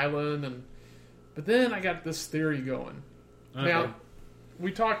around the island, but then I got this theory going. Okay. Now,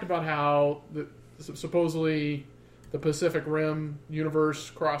 we talked about how supposedly the Pacific Rim universe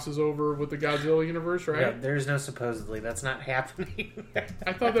crosses over with the Godzilla universe, right? Yeah, there's no supposedly. That's not happening.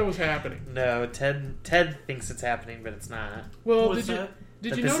 I thought that was happening. No, Ted thinks it's happening, but it's not. Well, What's did that?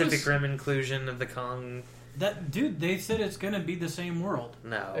 you The notice? Pacific Rim inclusion of the Kong. Dude, they said it's going to be the same world.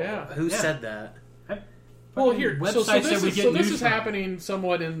 No. Yeah. Who Yeah. said that? Well, here, so Websites this that we is, get so this news is from. happening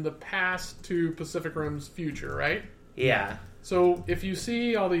somewhat in the past to Pacific Rim's future, right? Yeah. So if you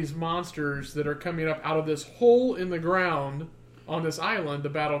see all these monsters that are coming up out of this hole in the ground on this island to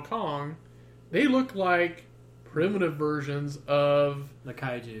battle Kong, they look like primitive versions of The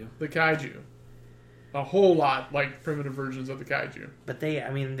kaiju. the kaiju. A whole lot like primitive versions of the kaiju. But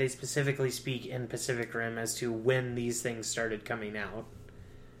they specifically speak in Pacific Rim as to when these things started coming out.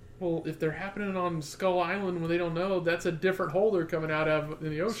 Well, if they're happening on Skull Island when they don't know, that's a different hole they're coming out of in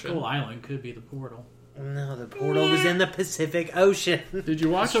the ocean. Skull Island could be the portal. No, the portal was in the Pacific Ocean. Did you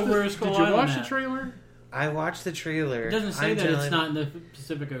watch So where's Skull Island the at? trailer? I watched the trailer. It doesn't say that it's not in the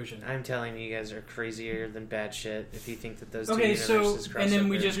Pacific Ocean. I'm telling you, you guys are crazier than bad shit if you think that those Okay, two so, universes cross and then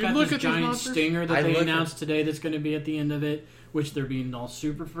we over. just You got look this at these giant monsters? stinger that I they look announced today that's going to be at the end of it, which they're being all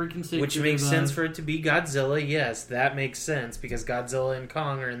super freaking secretive Which makes of. sense for it to be Godzilla. Yes, that makes sense because Godzilla and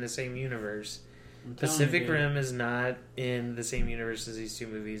Kong are in the same universe. I'm telling Pacific you, dude. Rim is not in the same universe as these two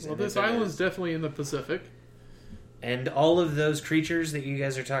movies. Well, and this if it island's is- definitely in the Pacific. And all of those creatures that you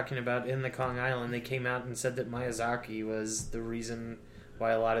guys are talking about in the Kong Island, they came out and said that Miyazaki was the reason why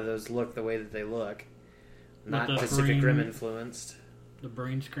a lot of those look the way that they look. Not the Pacific brain- Rim influenced. The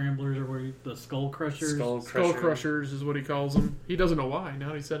brain scramblers or where the skull crushers. Skull Skull Crusher. Crushers is what he calls them. He doesn't know why.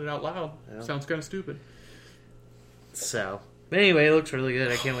 Now he said it out loud. Yeah. Sounds kind of stupid. So, but anyway, it looks really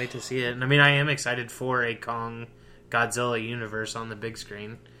good. I can't wait to see it. And I mean, I am excited for a Kong Godzilla universe on the big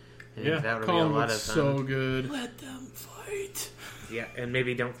screen. I think that would be a Kong lot looks of fun. so good. Let them fight. Yeah, and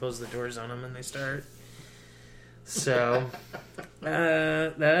maybe don't close the doors on them when they start. So,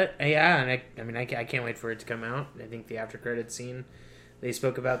 and I can't wait for it to come out. I think the after credit scene they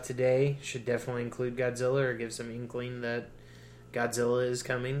spoke about today should definitely include Godzilla or give some inkling that Godzilla is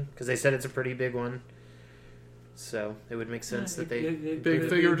coming because they said it's a pretty big one. So it would make sense that they. Big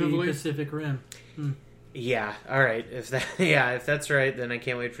figuratively. Pacific Rim. Yeah, all right. If that's right, then I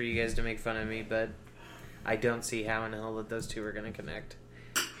can't wait for you guys to make fun of me. But I don't see how in hell that those two are going to connect.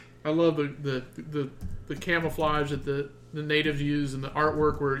 I love the camouflage that the natives use and the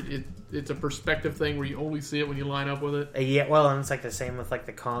artwork where it's a perspective thing where you only see it when you line up with it. Yeah, well, and it's like the same with like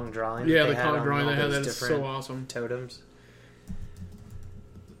the Kong drawing. Yeah, that the they had Kong on drawing all they had those that is so different awesome. totems.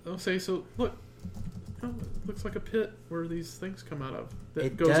 Okay, so look. Oh, it looks like a pit where these things come out of. That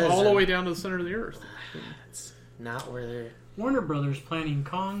It goes all the doesn't. way down to the center of the earth. It's not where they're. Warner Brothers planning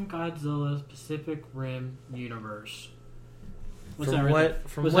Kong Godzilla's Pacific Rim universe. What's that From right what? there?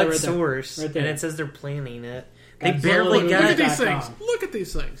 From What's what that right there? source? Right there. And it says they're planning it. They Godzilla barely with Look got at these .com. things. Look at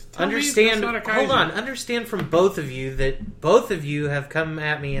these things. Tell me understand. that's not a Hold kaiju. on. Understand from both of you that both of you have come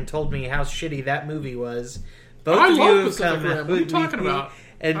at me and told me how shitty that movie was. Both I of love you have Pacific come Rim. at What are you me talking about?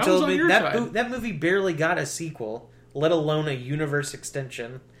 and I was told on me your that side. that movie barely got a sequel, let alone a universe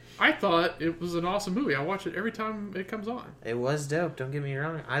extension. I thought it was an awesome movie. I watch it every time it comes on. It was dope. Don't get me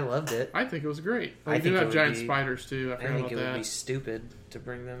wrong. I loved it. I think it was great. I I think do it have would giant be- spiders too. I I forgot think about it would be that. stupid to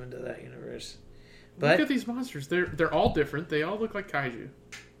bring them into that universe. Look But at these monsters. They're all different. They all look like kaiju.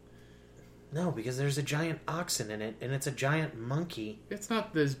 No, because there's a giant oxen in it, and it's a giant monkey. It's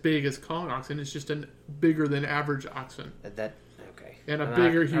not as big as Kong oxen. It's just a bigger than average oxen. That okay. And I'm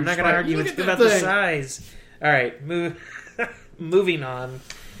bigger, not, huge. I'm not going to argue with you about the size. All right, moving on.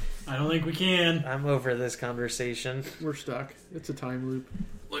 I don't think we can. I'm over this conversation. We're stuck. It's a time loop.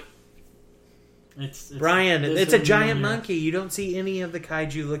 Look, it's Brian, it's a giant monkey. You don't see any of the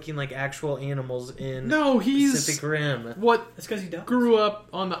kaiju looking like actual animals in Pacific Rim. What? That's because he does. Grew up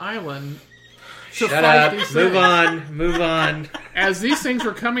on the island. Shut up. Move on. As these things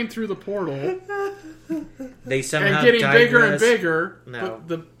were coming through the portal, they somehow and getting bigger and digress. bigger. No. But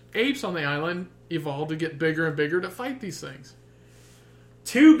the apes on the island evolved to get bigger and bigger to fight these things.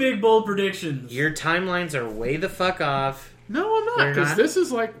 2 big bold predictions. Your timelines are way the fuck off. No, I'm not, because this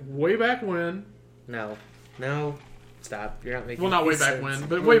is like way back when. No, stop. You're not making. Well, not way back sense. when,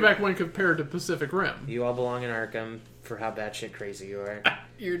 but way back when compared to Pacific Rim. You all belong in Arkham for how batshit crazy you are.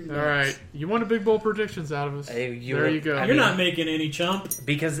 You're nuts. All right, you wanted big bold predictions out of us. There you go. You're not making any chump.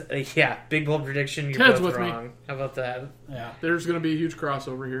 Because big bold prediction. You're Ted's both with me. wrong. How about that? Yeah. There's going to be a huge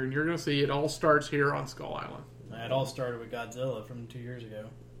crossover here, and you're going to see it all starts here on Skull Island. It all started with Godzilla from 2 years ago.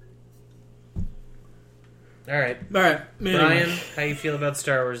 All right, Anyway. Brian, how you feel about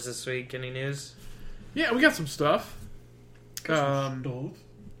Star Wars this week? Any news? Yeah, we got some stuff. We've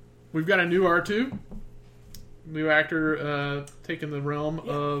got a new R2. New actor taking the realm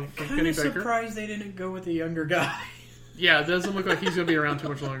of I'm Kenny Baker. surprised they didn't go with the younger guy. Yeah, it doesn't look like he's going to be around too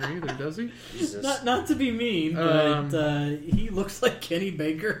much longer either, does he? Jesus. Not to be mean, but he looks like Kenny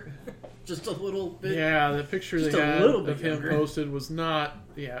Baker. Just a little bit. Yeah, the picture Just they a had little of bit him younger. posted was not...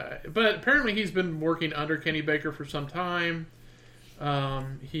 Yeah, but apparently he's been working under Kenny Baker for some time.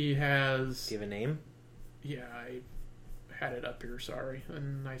 He has... Do you have a name? Yeah, I had it up here, sorry.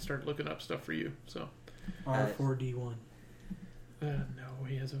 And I started looking up stuff for you, so... R4D1. No,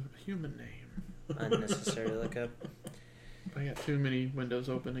 he has a human name. Unnecessary to look up. I got too many windows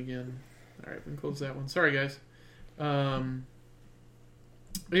open again. All right, we can close that one. Sorry, guys.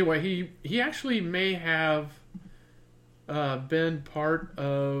 Anyway, he actually may have been part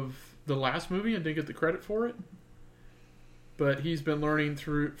of the last movie and didn't get the credit for it. But he's been learning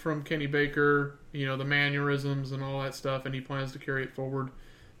from Kenny Baker, the mannerisms and all that stuff, and he plans to carry it forward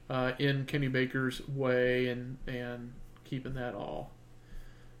in Kenny Baker's way and keeping that all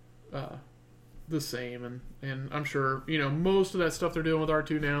the same. And I'm sure, most of that stuff they're doing with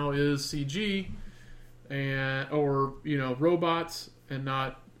R2 now is CG or robots and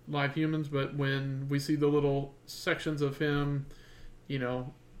not live humans. But when we see the little sections of him,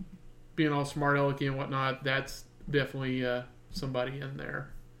 being all smart alecky and whatnot, that's definitely somebody in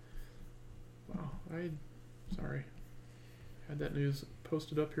there. Wow, sorry. Had that news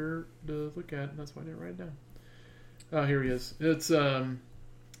posted up here to look at, and that's why I didn't write it down. Oh, here he is. It's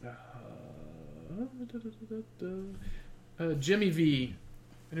Jimmy V.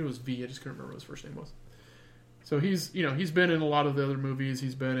 I knew it was V. I just couldn't remember what his first name was. So he's been in a lot of the other movies.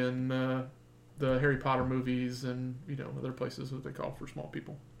 He's been in the Harry Potter movies and other places that they call for small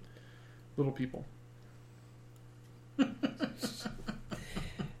people, little people.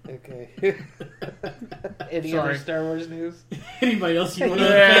 Okay. Any Sorry. other Star Wars news? Anybody else you want to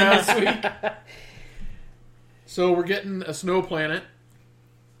defend this week? So we're getting a snow planet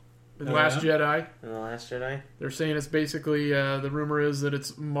in The Last Jedi. In The Last Jedi? They're saying it's basically, the rumor is that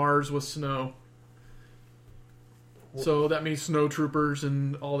it's Mars with snow. So that means snow troopers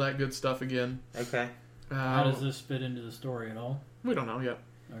and all that good stuff again. Okay. How does this fit into the story at all? We don't know yet.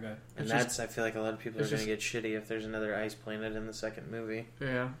 Okay. And I feel like a lot of people are going to get shitty if there's another ice planet in the second movie.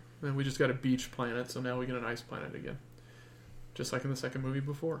 Yeah. And we just got a beach planet, so now we get an ice planet again. Just like in the second movie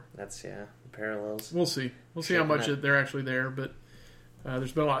before. That's, parallels. We'll see. We'll see how much they're actually there, but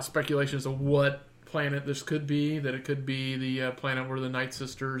there's been a lot of speculation as to what planet this could be, that it could be the planet where the Night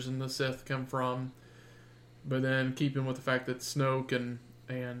Sisters and the Sith come from. But then keeping with the fact that Snoke and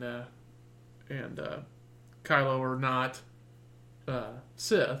Kylo are not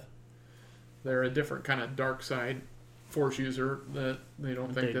Sith, they're a different kind of dark side Force user that they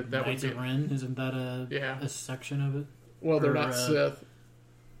don't think that would be. Ren, isn't that a section of it? Well, they're not Sith,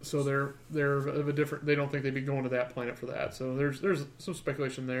 so they're of a different. They don't think they'd be going to that planet for that. So there's some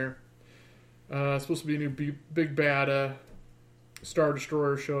speculation there. It's supposed to be a new big bad Star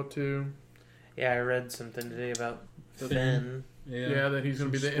Destroyer show up too. Yeah, I read something today about Finn. Yeah, that he's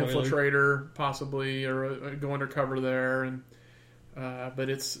going to be the infiltrator, possibly, or go undercover there. And but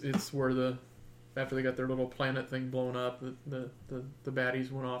it's where after they got their little planet thing blown up, the baddies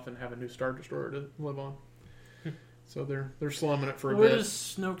went off and have a new Star Destroyer to live on. So they're slumming it for a bit. Where does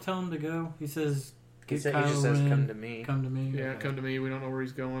Snoke tell him to go? He says, He just says, "Come to me." Come to me. Yeah, come to me. We don't know where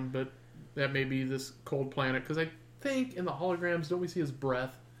he's going, but that may be this cold planet. Because I think in the holograms, don't we see his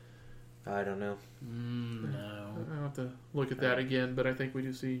breath? I don't know. No. I'll have to look at that again, but I think we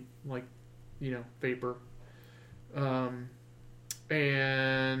do see, like, vapor.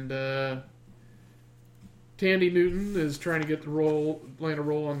 And Tandy Newton is trying to get land a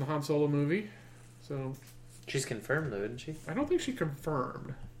role on the Han Solo movie. So she's confirmed, though, isn't she? I don't think she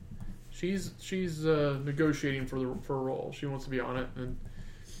confirmed. She's negotiating for a role. She wants to be on it, and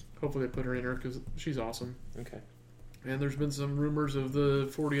hopefully they put her in her because she's awesome. Okay. And there's been some rumors of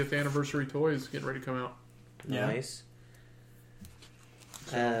the 40th anniversary toys getting ready to come out. Yeah. Nice.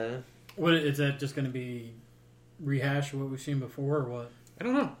 What is that? Just going to be rehash of what we've seen before, or what? I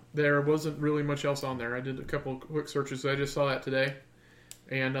don't know. There wasn't really much else on there. I did a couple of quick searches. I just saw that today,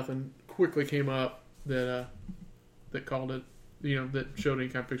 and nothing quickly came up that called it, that showed any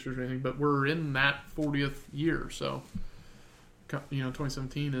kind of pictures or anything. But we're in that 40th year, so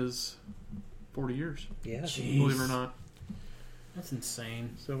 2017 is 40 years. Yeah, Jeez. Believe it or not. That's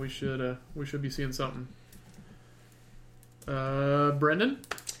insane. So we should be seeing something. Brendan,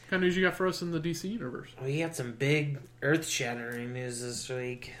 what kind of news you got for us in the DC universe? We had some big earth-shattering news this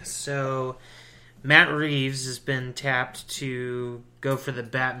week. So, Matt Reeves has been tapped to go for the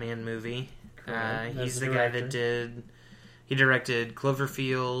Batman movie. He's the guy that he directed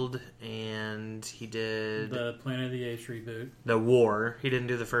Cloverfield, and he did the Planet of the Apes reboot. The War. He didn't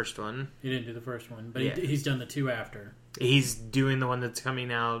do the first one. He didn't do the first one, but Yeah. he's done the two after. He's doing the one that's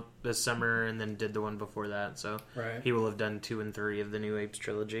coming out this summer, and then did the one before that. So Right. he will have done 2 and 3 of the New Apes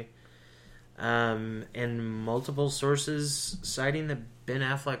trilogy. And multiple sources citing that Ben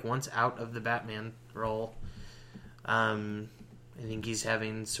Affleck wants out of the Batman role. I think he's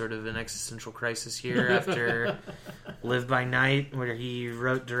having sort of an existential crisis here after Live by Night, where he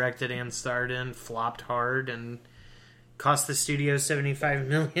wrote, directed, and starred in, flopped hard, and cost the studio $75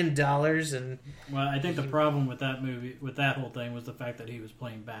 million. And Well, I think the problem with that movie, with that whole thing, was the fact that he was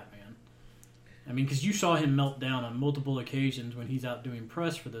playing Batman. I mean, because you saw him melt down on multiple occasions when he's out doing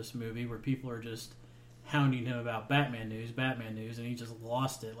press for this movie, where people are just hounding him about Batman news, and he just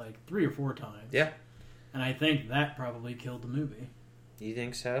lost it like 3 or 4 times. yeah, And I think that probably killed the movie. you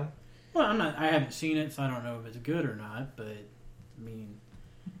think so? Well, I haven't seen it, so I don't know if it's good or not, but, I mean,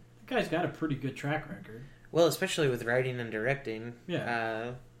 the guy's got a pretty good track record. Well, especially with writing and directing.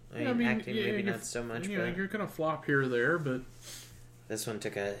 Yeah. I mean, acting maybe not so much, but you're gonna flop here or there, but this one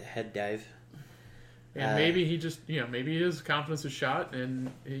took a head dive. and maybe he just maybe his confidence is shot, and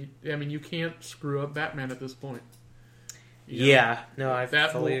you can't screw up Batman at this point. I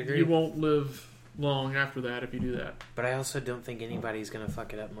fully agree. You won't live long after that if you do that. But I also don't think anybody's going to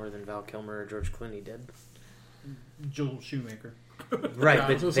fuck it up more than Val Kilmer or George Clooney did. Joel Schumacher. Right, Yeah,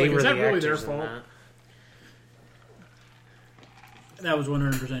 but so it's they like, were is the that really actors their in fault? that. That was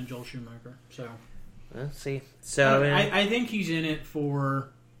 100% Joel Schumacher. So Let's see. So I think he's in it for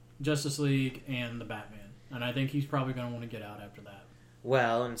Justice League and the Batman, and I think he's probably going to want to get out after that.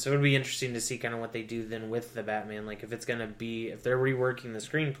 well, and so it'd be interesting to see kind of what they do then with the Batman. Like if it's going to be, if they're reworking the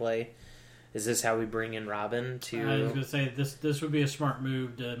screenplay, is this how we bring in Robin to? I was going to say this would be a smart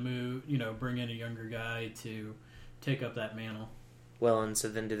move to bring in a younger guy to take up that mantle. Well, and so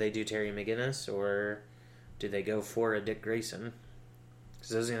then do they do Terry McGinnis or do they go for a Dick Grayson? Because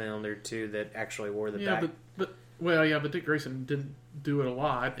those are the only 2 that actually wore the back. but Dick Grayson didn't do it a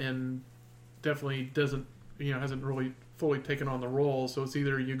lot, and definitely doesn't hasn't really fully taken on the role. So it's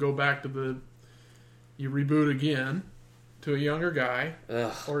either you go back to you reboot again to a younger guy,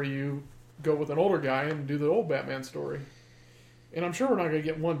 or you go with an older guy and do the old Batman story. And I'm sure we're not going to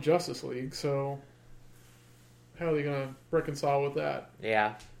get one Justice League, so how are they going to reconcile with that?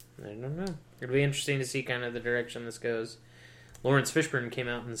 Yeah, I don't know. It'll be interesting to see kind of the direction this goes. Lawrence Fishburne came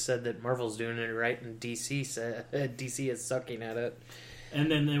out and said that Marvel's doing it right, and DC is sucking at it. And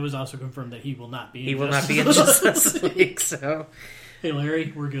then it was also confirmed that he will not be. He will not be in Justice League. So, hey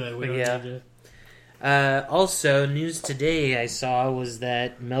Larry, we're good. We don't need to. Also, news today I saw was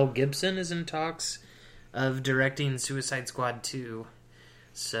that Mel Gibson is in talks of directing Suicide Squad 2.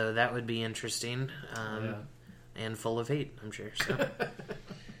 So that would be interesting. And full of hate, I'm sure. So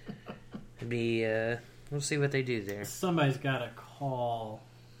it'd be we'll see what they do there. Somebody's got to call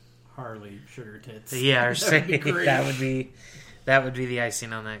Harley Sugar Tits. Yeah, or say great. that would be the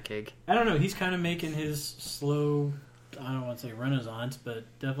icing on that cake. I don't know. He's kind of making his slow, I don't want to say renaissance, but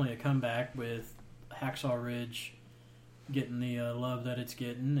definitely a comeback with Hacksaw Ridge getting the love that it's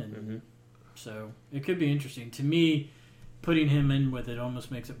getting, and so it could be interesting. To me, putting him in with it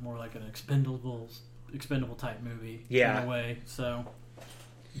almost makes it more like an expendable type movie in a way. So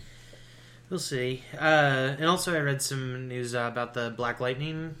we'll see. And also I read some news about the Black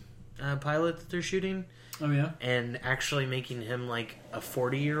Lightning pilot that they're shooting. Oh yeah, and actually making him like a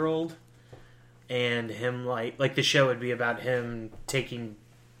 40-year-old, and him like the show would be about him taking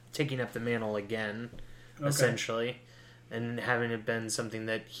up the mantle again, essentially, and having it been something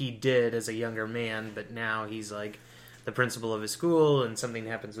that he did as a younger man, but now he's like the principal of his school, and something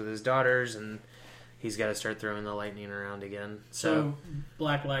happens with his daughters, and he's got to start throwing the lightning around again. So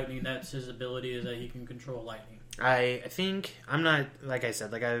Black Lightning, that's his ability, is that he can control lightning. I think I'm not, like I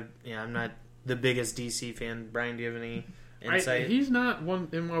said, I'm not the biggest DC fan. Brian, do you have any insight? He's not one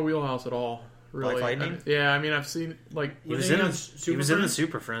in my wheelhouse at all. Really. Black Lightning? I've seen he was in the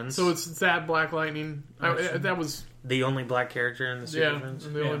Super Friends. So it's that Black Lightning. That was the only black character in the Super Friends.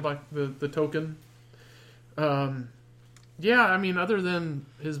 And the only black the token. Other than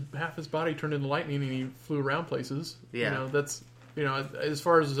half his body turned into lightning and he flew around places. Yeah, that's as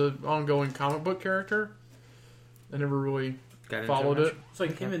far as an ongoing comic book character, I never really followed it. It's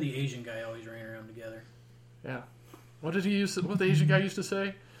like him and the Asian guy always ran around together. Yeah. What the Asian guy used to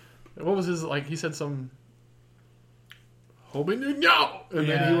say? What was his, he said some, hoping to go! And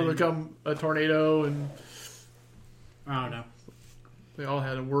then he would become a tornado, and I don't know. They all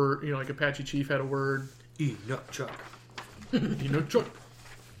had a word, like Apache Chief had a word. Enoch Chuck. Enoch Chuck.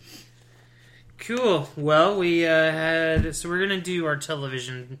 Cool. Well, we're going to do our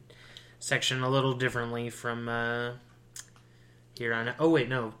television section a little differently from here on. Oh, wait,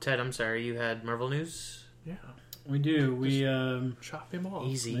 no. Ted, I'm sorry. You had Marvel News? Yeah. We do. We chop him off.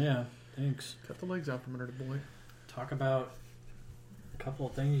 Easy. Yeah, thanks. Cut the legs out from under the boy. Talk about a couple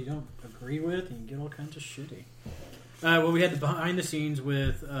of things you don't agree with, and you get all kinds of shitty. We had the behind the scenes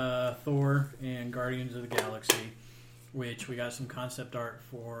with Thor and Guardians of the Galaxy, which we got some concept art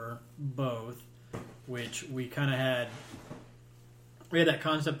for both, which we kind of had. We had that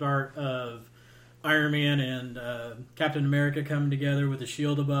concept art of Iron Man and Captain America coming together with a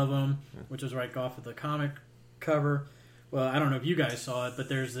shield above them, which was right off of the comic cover. Well, I don't know if you guys saw it, but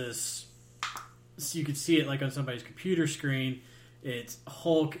there's this. So you could see it like on somebody's computer screen. It's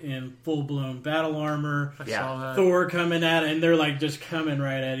Hulk in full-blown battle armor. I saw that. Thor coming at it, and they're like just coming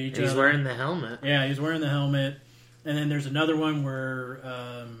right at each other. He's wearing the helmet. Yeah, he's wearing the helmet. And then there's another one where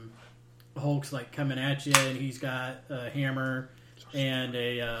Hulk's like coming at you, and he's got a hammer and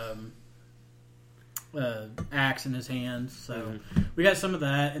a axe in his hands. So we got some of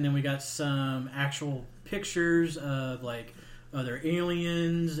that, and then we got some actual pictures of like other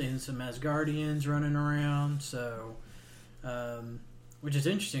aliens and some Asgardians running around. So, which is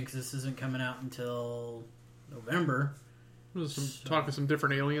interesting because this isn't coming out until November. There's some talk of some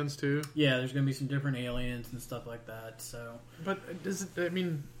different aliens too. Yeah, there's going to be some different aliens and stuff like that. So, but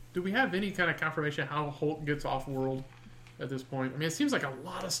do we have any kind of confirmation how Hulk gets off world at this point? I mean, it seems like a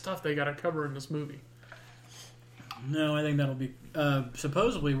lot of stuff they got to cover in this movie. No, I think that'll be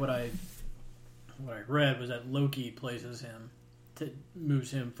supposedly what I read was that Loki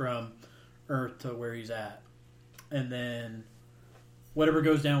moves him from Earth to where he's at, and then whatever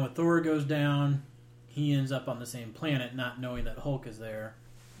goes down with Thor goes down. He ends up on the same planet, not knowing that Hulk is there,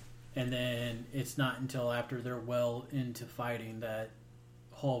 and then it's not until after they're well into fighting that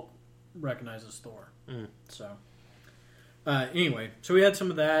Hulk recognizes Thor. So, anyway, so we had some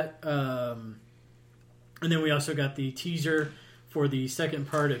of that. And then we also got the teaser for the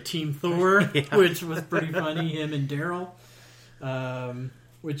second part of Team Thor, which was pretty funny, him and Daryl.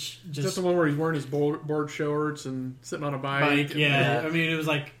 Which just... Is that the one where he's wearing his board shorts and sitting on a bike? Yeah. I mean, it was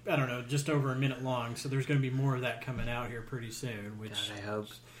like, I don't know, just over a minute long, so there's going to be more of that coming out here pretty soon, which God, I hope.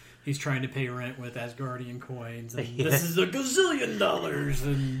 He's trying to pay rent with Asgardian coins, and this is $1 gazillion,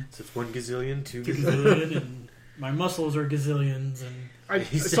 and... So it's 1 gazillion, 2 gazillion, and my muscles are gazillions, and...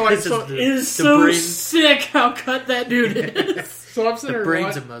 It is so sick how cut that dude is. So I'm sitting there.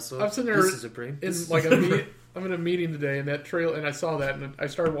 Brain's a muscle. I'm sitting there. This is a brain. I'm in a meeting today, and that trail, and I saw that, and I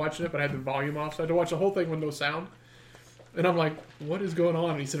started watching it, but I had the volume off, so I had to watch the whole thing with no sound. And I'm like, "What is going on?"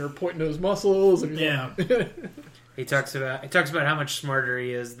 And he's sitting there pointing to his muscles, and he talks about how much smarter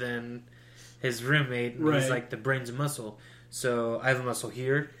he is than his roommate. And he's like, "The brain's a muscle." So I have a muscle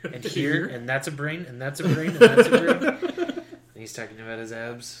here and here, and that's a brain, and that's a brain, and that's a brain. He's talking about his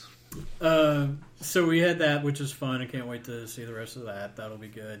abs. So we had that, which is fun. I can't wait to see the rest of that. That'll be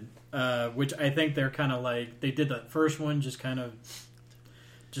good. Which I think they're kind of like... They did that first one just to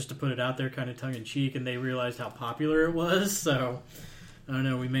put it out there, kind of tongue-in-cheek, and they realized how popular it was. So, I don't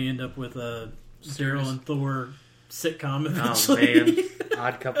know. We may end up with a Daryl and Thor sitcom eventually. Oh, man.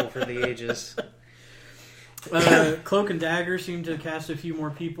 Odd couple for the ages. Cloak and Dagger seemed to cast a few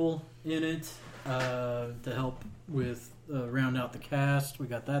more people in it to help with... round out the cast. We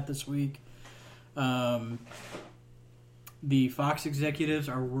got that this week. the Fox executives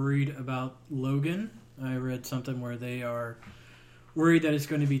are worried about Logan. I read something where they are worried that it's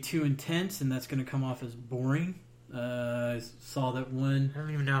going to be too intense and that's going to come off as boring. I saw that one. I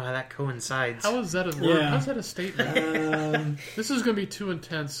don't even know how that coincides. How is that a word? How's that a statement? This is going to be too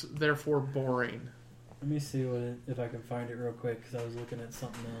intense, therefore boring. Let me see if I can find it real quick because I was looking at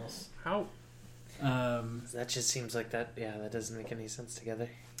something else. How? That just seems like that. Yeah, that doesn't make any sense together.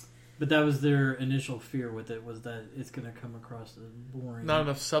 But that was their initial fear with it, was that it's going to come across as boring. Not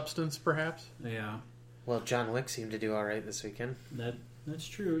enough substance, perhaps? Yeah. Well, John Wick seemed to do all right this weekend. That's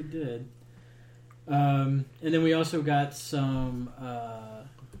true, it did. And then we also got some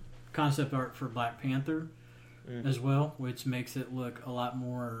concept art for Black Panther as well, which makes it look a lot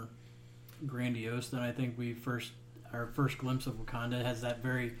more grandiose than I think our first glimpse of Wakanda. It has that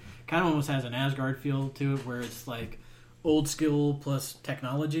very, kind of almost has an Asgard feel to it, where it's like old skill plus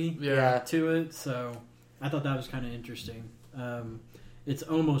technology to it. So I thought that was kind of interesting. It's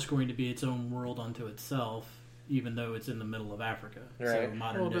almost going to be its own world unto itself, even though it's in the middle of Africa. Right. So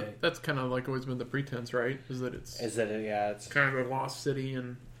modern day. That's kind of like always been the pretense, right? It's kind of a lost city,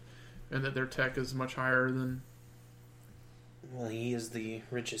 and that their tech is much higher than. Well, he is the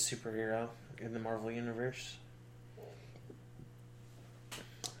richest superhero in the Marvel universe.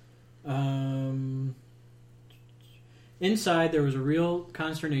 Inside, there was a real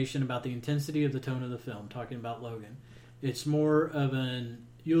consternation about the intensity of the tone of the film, talking about Logan. It's more of an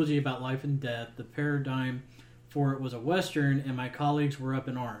eulogy about life and death. The paradigm for it was a Western, and my colleagues were up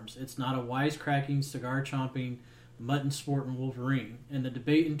in arms. It's not a wisecracking, cigar-chomping, mutton-sporting Wolverine. And the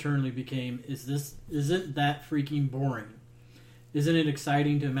debate internally became, isn't that freaking boring? Isn't it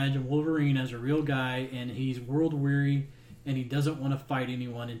exciting to imagine Wolverine as a real guy, and he's world-weary, and he doesn't want to fight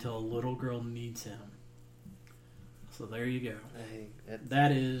anyone until a little girl needs him? So there you go.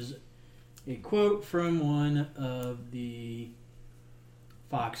 That is a quote from one of the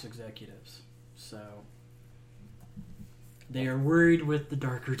Fox executives. So they are worried with the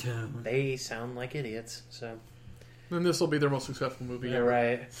darker tone. They sound like idiots. So then this will be their most successful movie. You're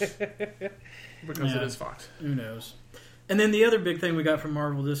right. Because it is Fox. Who knows? And then the other big thing we got from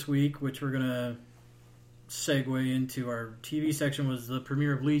Marvel this week, which we're going to segue into our TV section, was the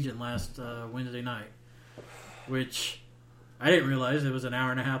premiere of Legion last Wednesday night. Which I didn't realize it was an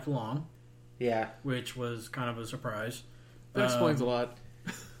hour and a half long. Yeah. Which was kind of a surprise. That explains a lot.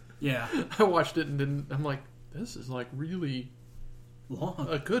 Yeah. I watched it and I'm like, this is like really long.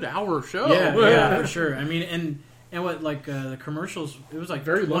 A good hour show. Yeah, for sure. I mean, and what, like, the commercials, it was like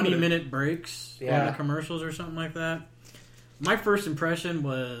very 20-minute breaks on the commercials or something like that. My first impression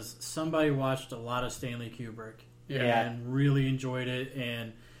was somebody watched a lot of Stanley Kubrick and really enjoyed it.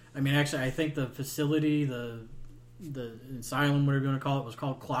 And I mean, actually, I think the facility, the asylum, whatever you want to call it, was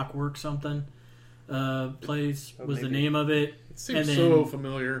called Clockwork something. Place was the name of it. It seems so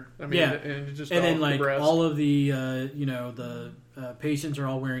familiar. I mean, and just and then like all of the the patients are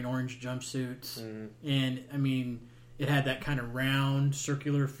all wearing orange jumpsuits, and I mean, it had that kind of round,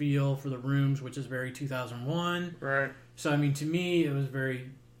 circular feel for the rooms, which is very 2001. Right. So I mean, to me, it was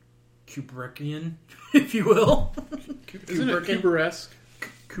very Kubrickian, if you will. Isn't it Kuberesque?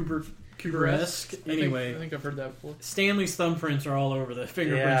 Kuberesque. Anyway, I think I've heard that before. Stanley's thumbprints are all over the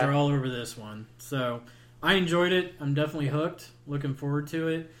fingerprints are all over this one. So I enjoyed it. I'm definitely hooked. Looking forward to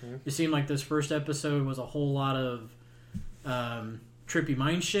it. It seemed like this first episode was a whole lot of trippy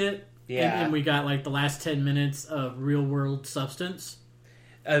mind shit. Yeah, and we got like the last 10 minutes of real world substance.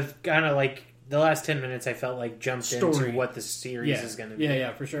 Of kind of like the last 10 minutes, I felt like jumped into what the series is going to be.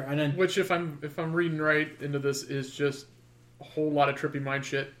 Yeah, for sure. And then, which, if I'm reading right into this, is just a whole lot of trippy mind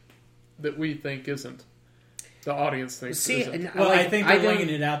shit that we think isn't. The audience thinks. See, isn't. Well, I think they're laying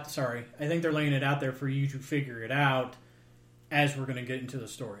it out. Sorry, I think they're laying it out there for you to figure it out as we're going to get into the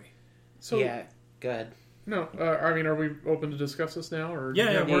story. So yeah, go ahead. No, I mean, are we open to discuss this now? Or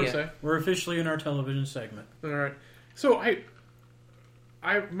We're officially in our television segment. All right. So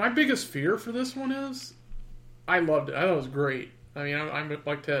my biggest fear for this one is, I loved it. I thought it was great. I mean, I'm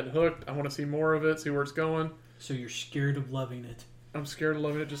like Ted, hooked. I want to see more of it, see where it's going. So you're scared of loving it. I'm scared of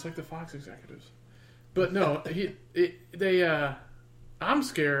loving it, just like the Fox executives. But no, I'm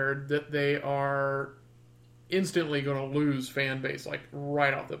scared that they are instantly going to lose fan base, like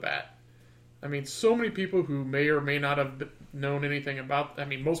right off the bat. I mean, so many people who may or may not have known anything about. I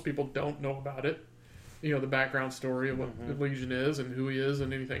mean, most people don't know about it. You know, the background story of what Legion is and who he is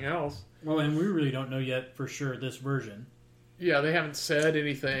and anything else. Well, and we really don't know yet for sure this version. Yeah, they haven't said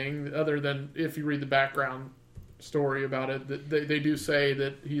anything other than if you read the background story about it, that they do say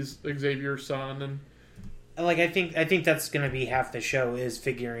that he's Xavier's son, and like I think that's going to be half the show is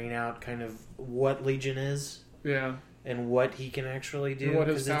figuring out kind of what Legion is. Yeah, and what he can actually do. And what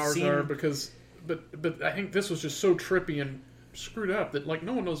his powers are, because... But I think this was just so trippy and screwed up that, like,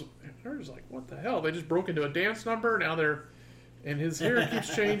 no one knows... They're just like, what the hell? They just broke into a dance number, now they're... And his hair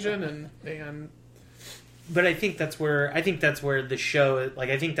keeps changing, and... But I think that's where the show, like,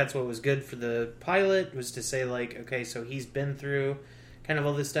 I think that's what was good for the pilot, was to say, like, okay, so he's been through kind of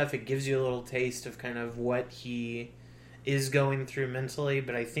all this stuff. It gives you a little taste of kind of what he is going through mentally,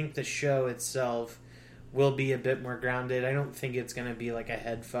 but I think the show itself will be a bit more grounded. I don't think it's going to be like a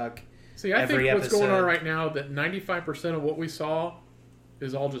head fuck. See, I think what's going on right now, that 95% of what we saw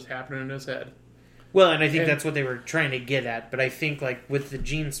is all just happening in his head. Well, and I think that's what they were trying to get at. But I think, like, with the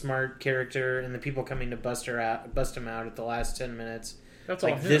Gene Smart character and the people coming to bust him out at the last 10 minutes, that's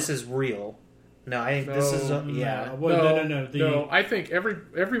like, all him. this is real. No, I think this is... yeah. No. I think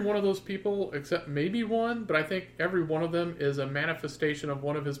every one of those people, except maybe one, but I think every one of them is a manifestation of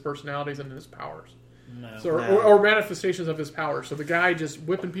one of his personalities and his powers. No. So, or manifestations of his powers. So the guy just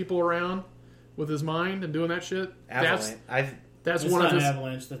whipping people around with his mind and doing that shit, that's one of his...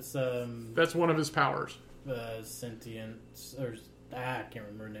 Avalanche, that's one of his powers. Sentient, or I can't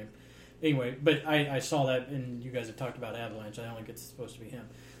remember her name. Anyway, but I saw that, and you guys have talked about Avalanche. I don't think it's supposed to be him.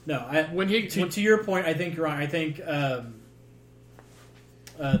 No, to your point, I think you're wrong. I think the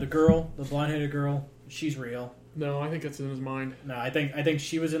girl, the blonde-headed girl, she's real. No, I think it's in his mind. No, I think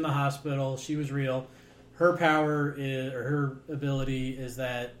she was in the hospital. She was real. Her power her ability is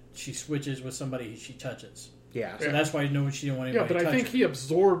that she switches with somebody she touches. Yeah. So that's why she didn't want anybody to touch her. Yeah, but I think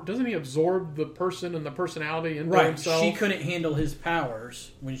doesn't he absorb the person and the personality into himself? She couldn't handle his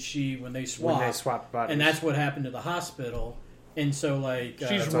powers when they swapped. When they swapped bodies. And that's what happened to the hospital. And so, like...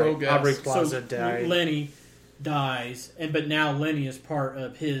 she's rogue. Aubrey Plaza died. Lenny dies, but now Lenny is part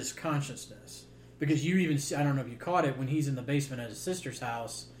of his consciousness. Because you even see, I don't know if you caught it, when he's in the basement at his sister's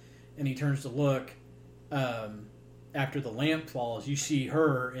house, and he turns to look... after the lamp falls, you see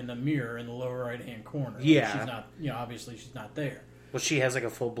her in the mirror in the lower right-hand corner. Yeah. She's not, obviously she's not there. Well, she has like a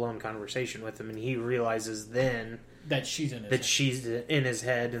full-blown conversation with him, and he realizes then that she's in his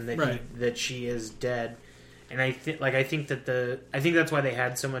head, and that she is dead. And I think that's why they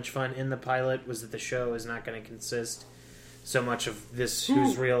had so much fun in the pilot, was that the show is not going to consist so much of this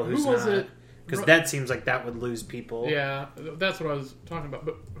who's real, who's not. Because that seems like that would lose people. Yeah, that's what I was talking about.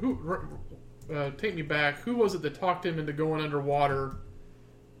 But who... take me back. Who was it that talked him into going underwater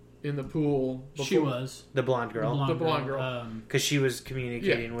in the pool? Before? She was. The blonde girl. The blonde girl. Because she was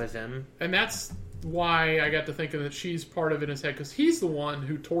communicating with him. And that's why I got to thinking that she's part of it in his head, because he's the one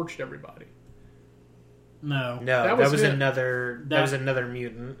who torched everybody. No, that was another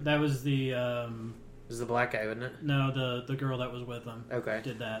mutant. That was the... it was the black guy, wasn't it? No, the girl that was with him. Okay.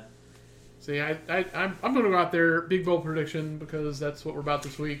 Did that. See, I'm going to go out there, big bold prediction, because that's what we're about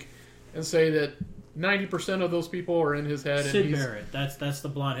this week, and say that 90% of those people are in his head. Sid Barrett. That's the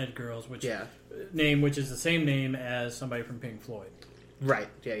blonde-headed girls, which is the same name as somebody from Pink Floyd. Right.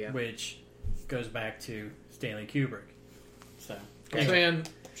 Yeah. Which goes back to Stanley Kubrick. So I'm saying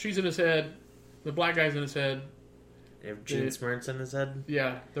she's in his head. The black guy's in his head. Gene Smart's in his head.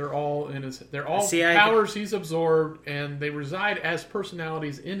 Yeah, they're all in his. They're all powers he's absorbed, and they reside as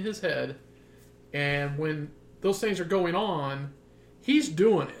personalities in his head. And when those things are going on, he's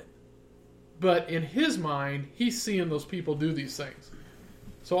doing it. But in his mind, he's seeing those people do these things.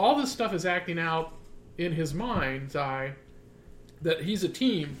 So all this stuff is acting out in his mind's eye that he's a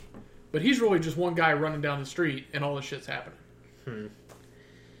team, but he's really just one guy running down the street, and all this shit's happening.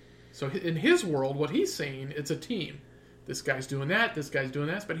 So in his world, what he's seeing, it's a team. This guy's doing that, this guy's doing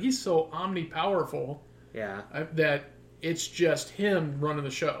that, but he's so omni-powerful that it's just him running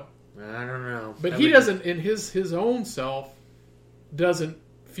the show. I don't know. But he doesn't, in his own self, doesn't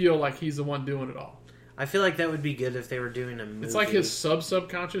feel like he's the one doing it all. I feel like that would be good if they were doing a movie. It's like his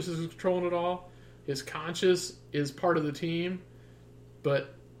subconscious is controlling it all. His conscious is part of the team,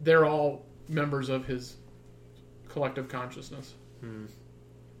 but they're all members of his collective consciousness.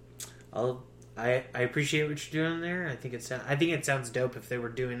 I appreciate what you're doing there. I think it sounds dope if they were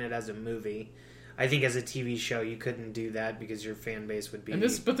doing it as a movie. I think as a TV show you couldn't do that because your fan base would be.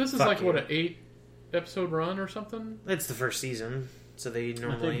 But this is like what, an 8-episode run or something? It's the first season, so they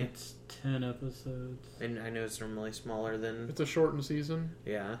normally. I think it's 10 episodes. And I know it's normally smaller than. It's a shortened season.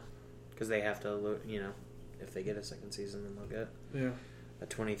 Yeah, because they have to, if they get a second season, then they'll get a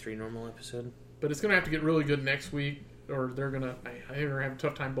 23 normal episode. But it's gonna have to get really good next week, or they're gonna have a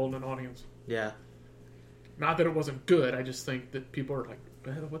tough time building an audience. Yeah. Not that it wasn't good. I just think that people are like,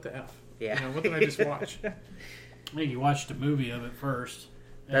 what the F? Yeah. What did I just watch? I think you watched a movie of it first,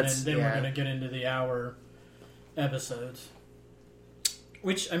 and then we're going to get into the hour episodes.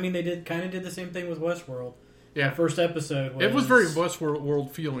 Which, I mean, they did the same thing with Westworld. Yeah. The first episode was... It was very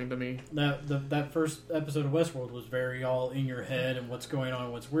Westworld feeling to me. That first episode of Westworld was very all in your head and what's going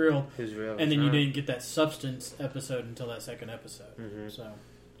on, what's real. Who's real? And then you didn't get that substance episode until that second episode. Mm-hmm. So,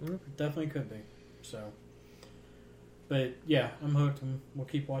 definitely could be. So, but yeah, I'm hooked and we'll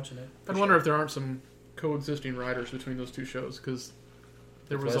keep watching it. I wonder if there aren't some coexisting writers between those two shows, because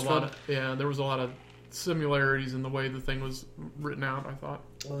there was a lot of similarities in the way the thing was written out, I thought.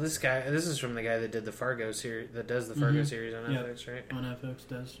 Well, this is from the guy that did the Fargo series, that does the Fargo series on Netflix, right? On FX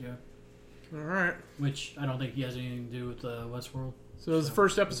does, yeah. All right. Which I don't think he has anything to do with Westworld. So, is the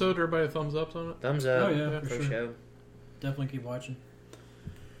first episode, everybody a thumbs up on it? Thumbs up. Oh, yeah, for sure. sure. Definitely keep watching.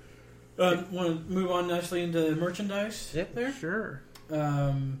 Want to move on nicely into merchandise? Yep. There? Sure.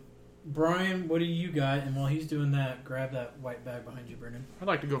 Brian, what do you got? And while he's doing that, grab that white bag behind you, Brendan. I'd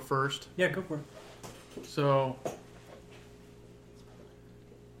like to go first. Yeah, go for it. So,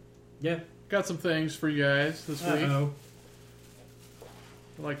 yeah. got some things for you guys this week. Uh-oh.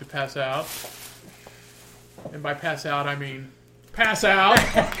 I'd like to pass out. And by pass out, I mean pass out.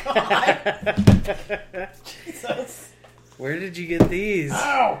 Jesus. Where did you get these?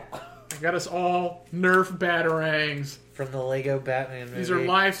 Ow! I got us all Nerf Batarangs. From the Lego Batman movie. These are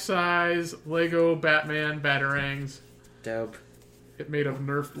life-size Lego Batman Batarangs. Dope. It made of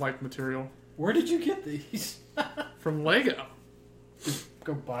Nerf-like material. Where did you get these? From Lego.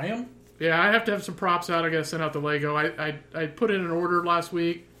 Go buy them? Yeah, I have to have some props out. I got to send out the Lego. I put in an order last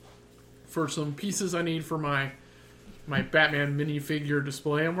week for some pieces I need for my Batman minifigure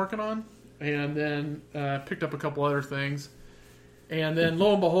display I'm working on. And then picked up a couple other things. And then,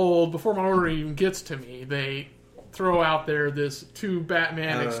 lo and behold, before my order even gets to me, they throw out there this 2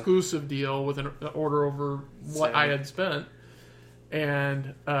 Batman exclusive deal with an order over what I had spent.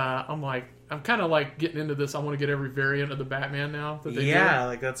 And I'm kind of like getting into this. I want to get every variant of the Batman now that they do.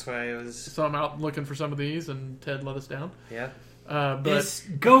 Like that's why I was... So I'm out looking for some of these, and Ted let us down. Yeah. But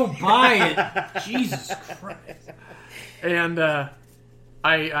go buy it. Jesus Christ. And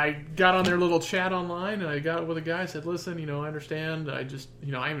I got on their little chat online, and I got with a guy. I said, "Listen, I understand. I just,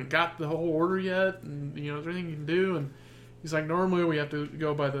 I haven't got the whole order yet, and is there anything you can do?" And he's like, "Normally we have to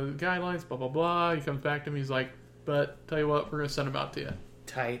go by the guidelines, blah blah blah." He comes back to me. He's like, "But tell you what, we're gonna send them out to you."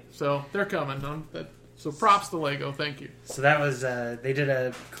 Tight. So they're coming. So props to Lego. Thank you. So that was they did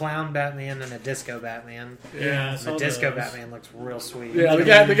a clown Batman and a disco Batman. Yeah, The disco Batman looks real sweet. Yeah,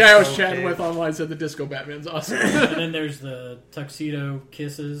 the guy I was chatting with online said the disco Batman's awesome. And then there's the tuxedo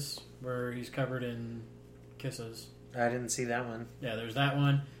kisses, where he's covered in kisses. I didn't see that one. Yeah, there's that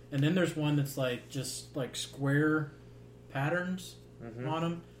one. And then there's one that's just square patterns on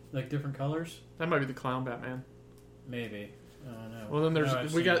them, like different colors. That might be the clown Batman. Maybe. I don't know. Well,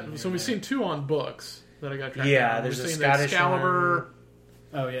 then we've seen 2 on books that I got tracked Yeah, down. there's We've a seen Scottish the Excalibur.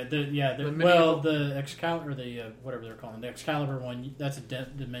 one. Oh yeah, The medieval- the Excalibur, the whatever they're calling it, the Excalibur one. That's a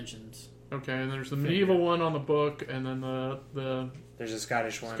Dimensions. Okay, and there's the medieval one on the book, and then the There's a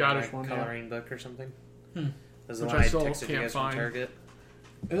Scottish one. Coloring book or something. That's the Which one I I still texted you can't guys find. from Target.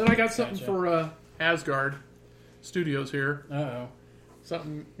 And then I got something Gotcha. for Asgard Studios here. Uh-oh.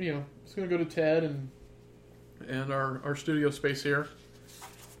 Something, it's going to go to Ted and our studio space here.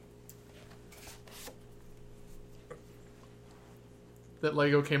 That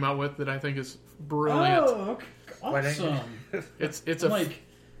Lego came out with that I think is brilliant. Oh, okay. Awesome. It's I'm a like,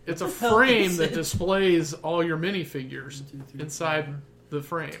 it's a what the hell frame is that it? displays all your minifigures 1, 2, 3, inside 4, the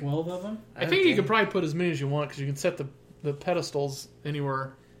frame. 12 of them. I think you could probably put as many as you want because you can set the pedestals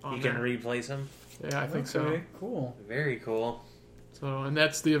anywhere on You there. can replace them. Yeah, I think so. Okay, cool. Very cool. So, and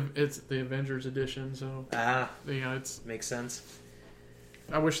it's the Avengers edition. So, it's Makes sense.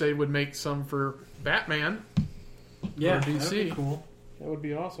 I wish they would make some for Batman. Yeah, or DC. that'd be cool. That would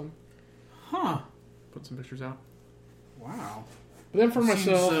be awesome. Huh. Put some pictures out. Wow. But then for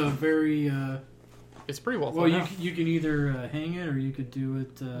myself, Seems, very. it's pretty well Well, thought out. you can either hang it or you could do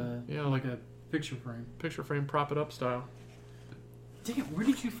it like a picture frame. Picture frame, prop it up style. Dang it, where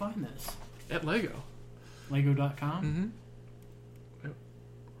did you find this? At Lego. Lego.com? Mm-hmm.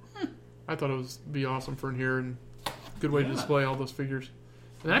 I thought it would be awesome for in here and good way to display all those figures.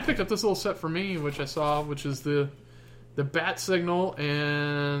 And I picked up this little set for me, which I saw, which is the Bat Signal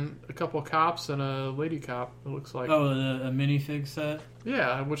and a couple of cops and a lady cop, it looks like. Oh, a minifig set?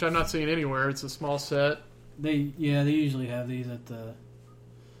 Yeah, which I'm not seeing anywhere. It's a small set. They usually have these at the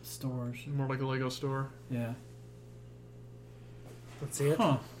stores. More like a Lego store. Yeah. Let's see it.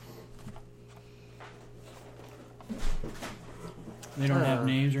 Huh. They don't have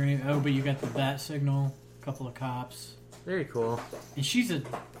names or anything. Oh, but you got the Bat Signal, a couple of cops. Very cool. And she's they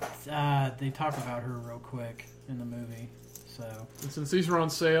talk about her real quick in the movie. So. And since these were on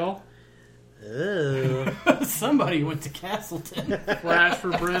sale, Oh. Somebody went to Castleton. Flash for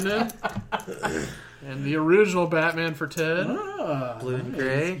Brendan. And the original Batman for Ted. Ah, Blue and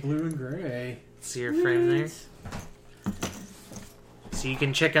gray. Blue and gray. See your frame there? So you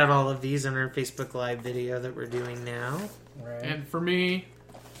can check out all of these on our Facebook Live video that we're doing now. Right. And for me,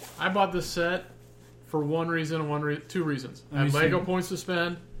 I bought this set for one reason and two reasons. I have Let me Lego see. points to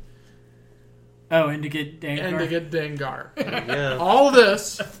spend Oh, and to get Dengar. and to get Dengar. Yeah. All of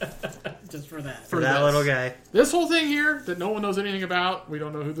this Just for that. For that this. little guy. This whole thing here that no one knows anything about. We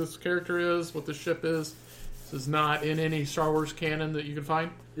don't know who this character is, what the ship is. This is not in any Star Wars canon that you can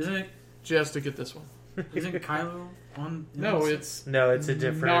find. Isn't it? Just to get this one. Isn't Kylo on? No, it's No, it's a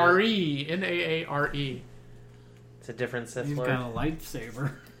different. Nari. Naare. It's a different Sith He's Lord. got a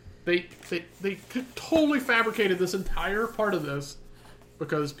lightsaber. They totally fabricated this entire part of this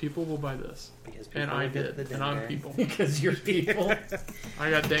because people will buy this. Because people And I will get did. the And I'm Dengar. people. Because you're people.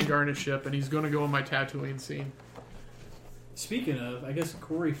 I got Dengar in a ship, and he's going to go in my Tatooine scene. Speaking of, I guess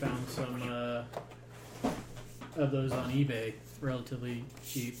Corey found some of those on eBay relatively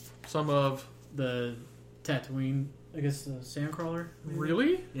cheap. Some of... The Tatooine, I guess the Sandcrawler. maybe?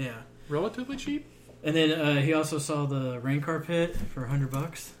 Really? Yeah. Relatively cheap? And then he also saw the rain car pit for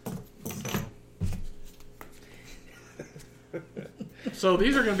 $100. So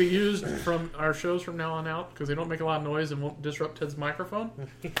these are going to be used from our shows from now on out because they don't make a lot of noise and won't disrupt Ted's microphone.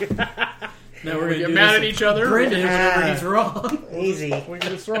 Now We we're get gonna mad at each other. Brendan whenever Ah. he's wrong. Easy. We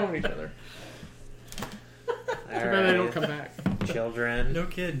can just throw them at each other. All Too bad they don't come back. Children. No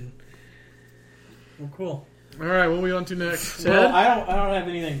kidding. Well, cool. All right, what are we on to next? Ted? Well, I don't have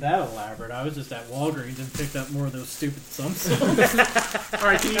anything that elaborate. I was just at Walgreens and picked up more of those stupid Samsungs. All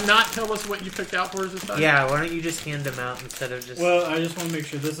right, can you not tell us what you picked out for us this time? Yeah, why don't you just hand them out instead of just... Well, I just want to make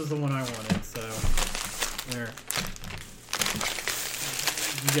sure this is the one I wanted. So there.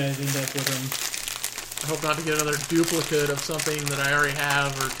 You guys end up with them. I hope not to get another duplicate of something that I already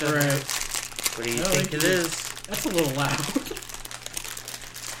have. Or Ted Right. has. What do you I think like it it. is? That's a little loud.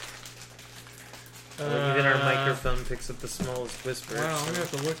 Well, even our microphone picks up the smallest whisper. Wow, I'm so- going to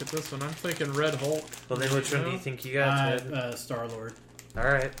have to look at this one. I'm thinking Red Hulk. Well, then which one do you think you got, Ted? Star Lord,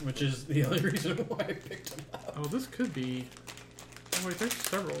 Alright. which is the only reason why I picked him up. Oh, this could be... Oh, wait, there's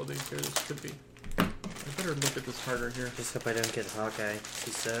several of these here. This could be... I better look at this harder here. Just hope I don't get Hawkeye. He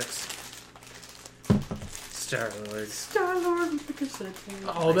sucks. Star-Lord. Star Lord with the cassette tape.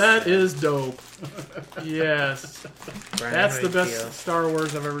 Oh, that is dope. Yes. Brian, That's how the do you best feel? Star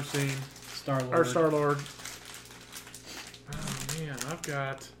Wars I've ever seen. Star Lord. Or Star-Lord. Oh, man, I've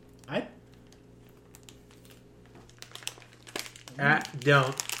got...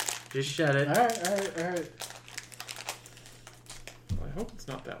 Don't. Just shut it. Alright. I hope it's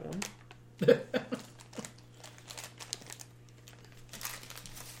not that one.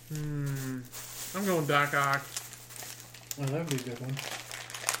 I'm going Doc Ock. Well, that'd be a good one.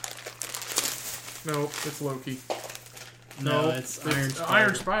 Nope, it's Loki. No, it's Iron Spider.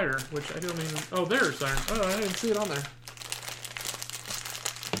 Iron Spider, which I don't even... Oh, there's Iron... Oh, I didn't see it on there.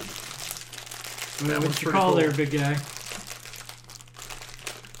 That one's What's your pretty call cool. there, big guy?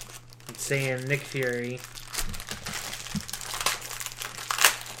 I'm saying Nick Fury.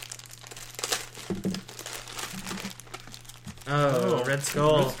 Oh, Red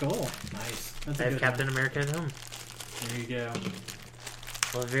Skull. Red Skull. Nice. That's I a have good Captain America at home. one. There you go.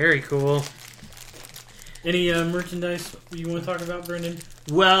 Well, very cool. Any merchandise you want to talk about, Brendan?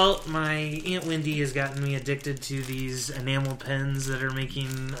 Well, my Aunt Wendy has gotten me addicted to these enamel pens that are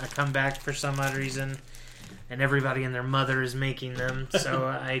making a comeback for some odd reason. And everybody and their mother is making them. So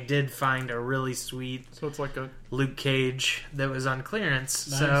I did find a really sweet So it's like a... Luke Cage that was on clearance.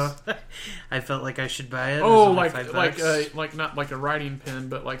 Nice. So I felt like I should buy it. It Oh, was like only $5. like not like a writing pen,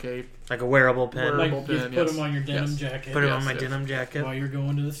 but like a... Like a wearable pen. Wearable Like, just pen, put yes. them on your denim Yes. jacket Put it Yes, on my yes. denim jacket. while you're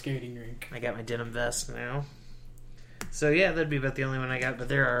going to the skating rink. I got my denim vest now. So yeah, that'd be about the only one I got. But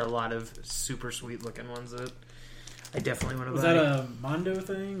there are a lot of super sweet looking ones that I definitely want to Was buy. that a Mondo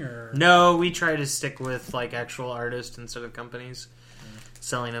thing or? No, we try to stick with like actual artists instead of companies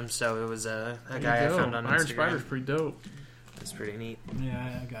selling them. So it was a guy I found on Iron Instagram. Spider's pretty dope. It's pretty neat.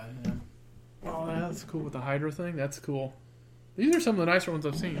 Yeah, I got it. Yeah. Oh, that's cool with the Hydra thing. That's cool. These are some of the nicer ones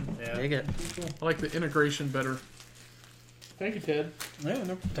I've seen. Yeah. Dig it. I like the integration better. Thank you, Ted. Yeah,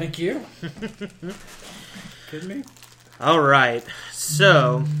 no, thank you. Kidding me? All right.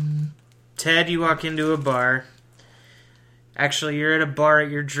 So, Ted, you walk into a bar. Actually, you're at a bar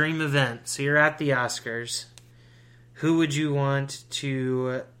at your dream event. So you're at the Oscars. Who would you want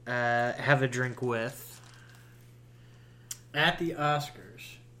to have a drink with? At the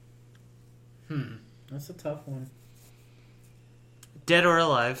Oscars. That's a tough one. Dead or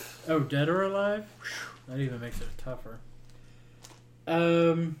alive. Oh, dead or alive? That even makes it tougher.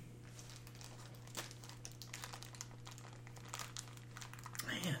 Man.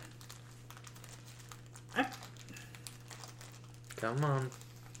 Come on.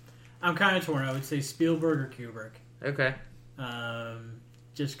 I'm kind of torn. I would say Spielberg or Kubrick. Okay.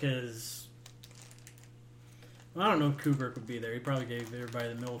 Just because... Well, I don't know if Kubrick would be there. He probably gave everybody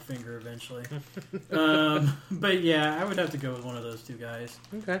the middle finger eventually. But yeah, I would have to go with one of those two guys.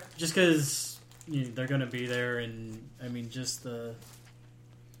 Okay. Just because they're going to be there, and I mean, just the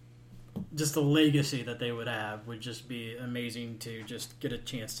legacy that they would have would just be amazing to just get a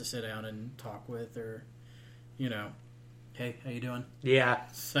chance to sit down and talk with, or hey, how you doing? Yeah.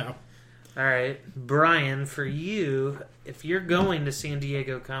 So, all right, Brian, for you, if you're going to San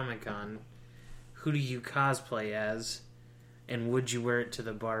Diego Comic-Con, who do you cosplay as, and would you wear it to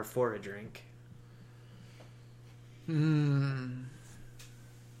the bar for a drink? I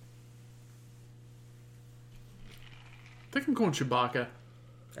think I'm going Chewbacca.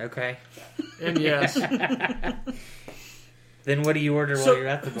 Okay. And yes. Then what do you order while you're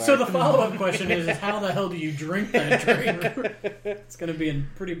at the bar? So the follow-up question is how the hell do you drink that drink? It's going to be a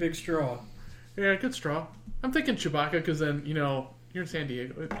pretty big straw. Yeah, good straw. I'm thinking Chewbacca because then, you're in San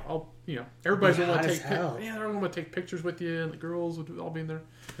Diego. Everybody's going to want to take they're going to take pictures with you, and the girls will all be in there.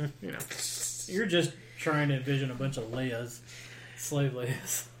 You're just trying to envision a bunch of Leias, slave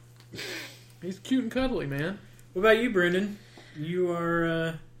Leias. He's cute and cuddly, man. What about you, Brendan? You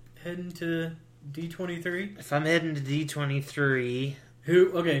are heading to D23? If I'm heading to D23...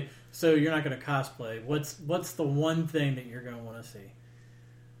 Okay, so you're not going to cosplay. What's the one thing that you're going to want to see?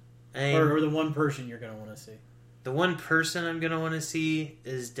 Or the one person you're going to want to see? The one person I'm going to want to see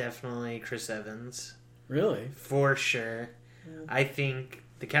is definitely Chris Evans. Really? For sure. Yeah. I think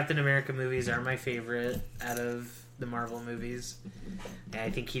the Captain America movies are my favorite out of the Marvel movies. And I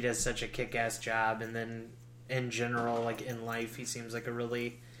think he does such a kick-ass job. And then, in general, like in life, he seems like a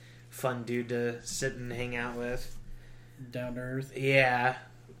really fun dude to sit and hang out with. Down to earth. Yeah.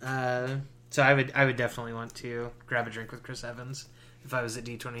 So I would definitely want to grab a drink with Chris Evans if I was at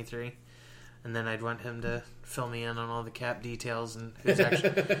D23. And then I'd want him to fill me in on all the Cap details and who's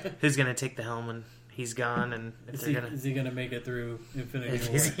going to take the helm when he's gone, and if is he going to make it through Infinity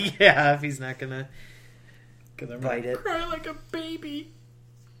War? If he's not going to bite it. Cry like a baby.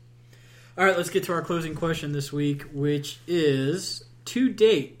 All right, let's get to our closing question this week, which is, to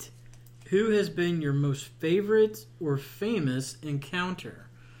date, who has been your most favorite or famous encounter?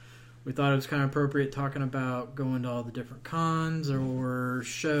 We thought it was kind of appropriate talking about going to all the different cons or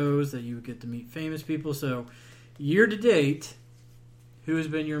shows that you would get to meet famous people. So, year to date, who has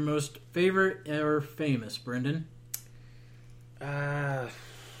been your most favorite or famous, Brendan? I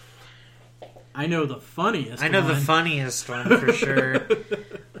know the funniest one. The funniest one for sure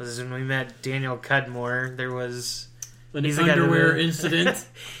was when we met Daniel Cudmore. There was an underwear incident.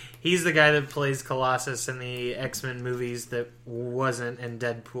 He's the guy that plays Colossus in the X-Men movies that wasn't in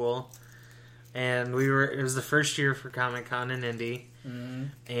Deadpool. And it was the first year for Comic-Con in Indy. Mm-hmm.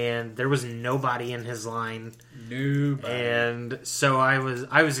 And there was nobody in his line. Nobody. And so I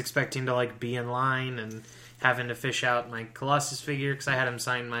was expecting to be in line and having to fish out my Colossus figure because I had him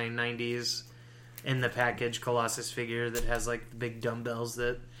sign my 90s in the package Colossus figure that has the big dumbbells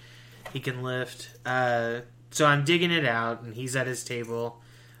that he can lift. So I'm digging it out, and he's at his table.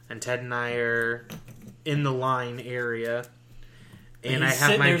 And Ted and I are in the line area, and I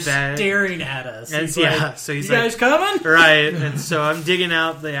have my bag staring at us. And so he's "You guys coming?" Right. And so I'm digging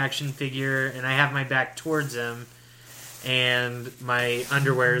out the action figure, and I have my back towards him, and my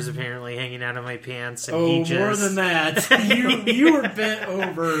underwear is apparently hanging out of my pants. And more than that, you were bent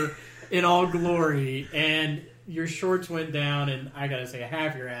over in all glory, and your shorts went down, and I gotta say,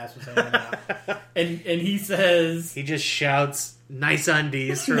 half your ass was hanging out. And he says, he just shouts, "Nice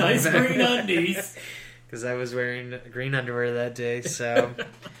undies!" For nice green undies, because I was wearing green underwear that day. So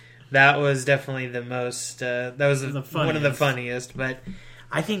that was definitely the most. That was one of the funniest. But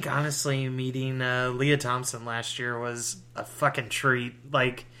I think honestly, meeting Leah Thompson last year was a fucking treat.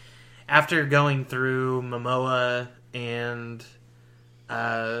 After going through Momoa and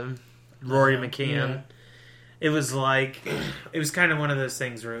Rory McCann. Yeah. It was kind of one of those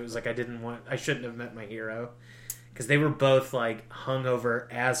things where it was I shouldn't have met my hero. Because they were both,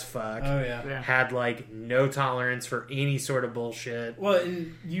 hungover as fuck. Oh, yeah. Had, no tolerance for any sort of bullshit. Well,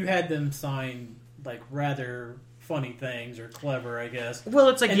 and you had them sign, rather funny things or clever, I guess. Well,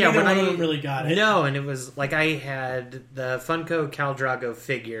 it's neither one of them really got it. No, and it was, I had the Funko Khal Drogo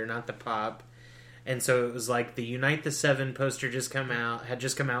figure, not the pop. And so it was, the Unite the Seven poster had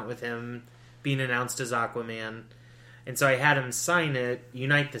just come out with him being announced as Aquaman. And so I had him sign it,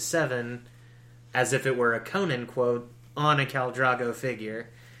 Unite the Seven, as if it were a Conan quote on a Khal Drogo figure.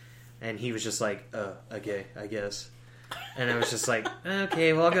 And he was just like, oh, okay, I guess. And I was just like,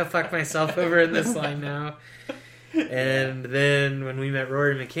 okay, well, I'll go fuck myself over in this line now. And then when we met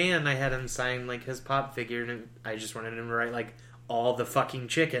Rory McCann, I had him sign like his pop figure, and I just wanted him to write like all the fucking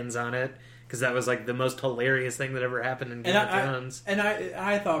chickens on it, because that was like the most hilarious thing that ever happened in Game of Thrones. And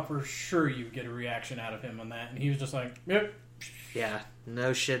I thought for sure you'd get a reaction out of him on that, and he was just like, yep. Yeah,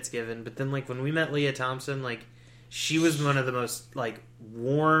 no shits given. But then like when we met Leah Thompson, like she was one of the most like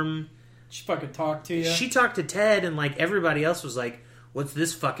warm. She fucking talked to you. She talked to Ted, and like everybody else was like, what's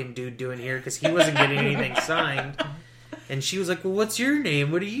this fucking dude doing here? Because he wasn't getting anything signed. And she was like, well, what's your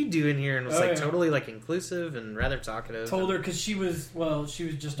name? What are you doing here? And was totally like inclusive and rather talkative. Told her, because she was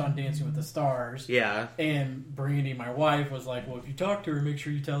just on Dancing with the Stars. Yeah. And Brandy, my wife, was like, well, if you talk to her, make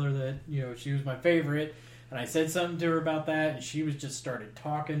sure you tell her that, she was my favorite. And I said something to her about that, and she was just started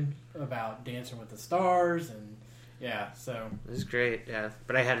talking about Dancing with the Stars, and yeah, so. It was great, yeah.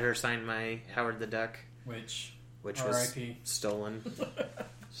 But I had her sign my Howard the Duck. Which was stolen.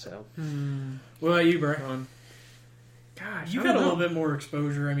 So. What about you, Brian? Gosh, you've got a little bit more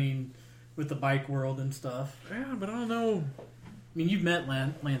exposure, I mean, with the bike world and stuff. Yeah, but I don't know. I mean, you've met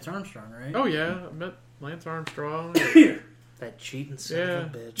Lance Armstrong, right? Oh, yeah. I met Lance Armstrong. That cheating son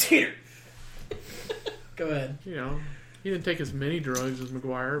of a bitch. Cheater! Go ahead. He didn't take as many drugs as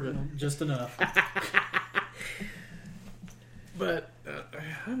McGuire, but... just enough. But,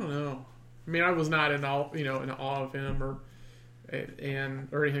 I don't know. I mean, I was not in awe of him or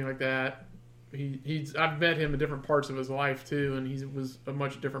anything like that. I've met him in different parts of his life too, and he was a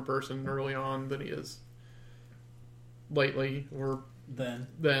much different person early on than he is lately or then.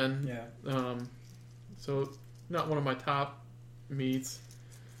 Yeah. So not one of my top meets.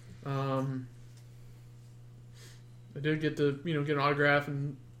 I did get to get an autograph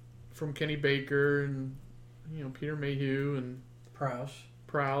from Kenny Baker and Peter Mayhew and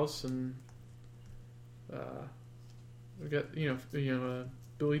Prowse and we got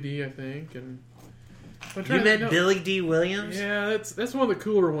Billy D, I think, and you met Billy D. Williams. Yeah, that's one of the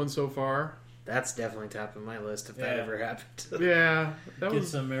cooler ones so far. That's definitely top of my list if that ever happened. Yeah, that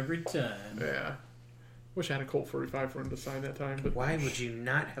gets them every time. Yeah, wish I had a Colt 45 for him to sign that time. But why would you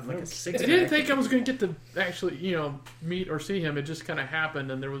not have like a 6? I didn't think I was going to get to actually meet or see him. It just kind of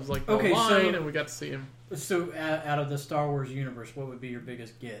happened, and there was like line, and we got to see him. So, out of the Star Wars universe, what would be your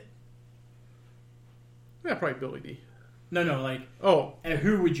biggest get? Yeah, probably Billy D. No, like... Oh. And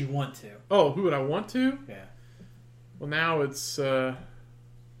who would you want to? Oh, who would I want to? Yeah. Well, now it's...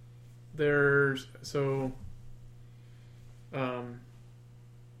 there's... So...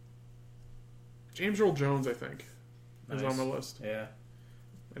 James Earl Jones, I think, is on the list. Yeah.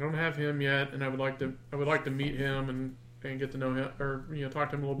 I don't have him yet, and I would like to meet him and get to know him, or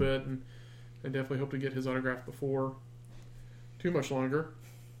talk to him a little bit, and I definitely hope to get his autograph before too much longer.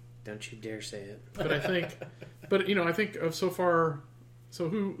 Don't you dare say it. But I think, I think of so far. So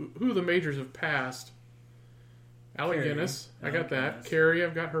who the majors have passed? Alec Guinness, I got that. Guinness. Carrie,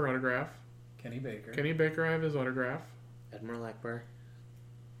 I've got her autograph. Kenny Baker, I have his autograph. Admiral Akbar.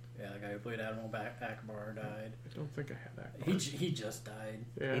 Yeah, the guy who played Admiral Akbar died. I don't think I have that. He just died.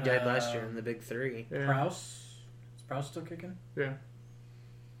 Yeah. He died last year in the Big Three. Yeah. Prowse? Is Prowse still kicking? Yeah, I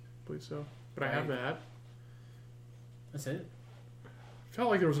believe so. But I have that. That's it. Felt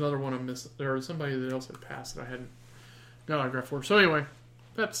like there was another one I missed. There was somebody that else had passed that I hadn't got an autograph for. So anyway,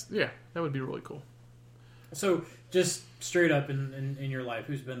 that would be really cool. So just straight up in your life,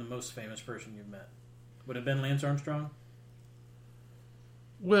 who's been the most famous person you've met? Would it have been Lance Armstrong?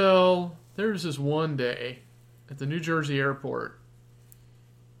 Well, there was this one day at the New Jersey airport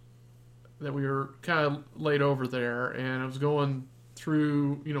that we were kind of laid over there, and I was going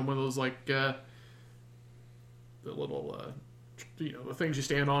through, one of those like the little. The things you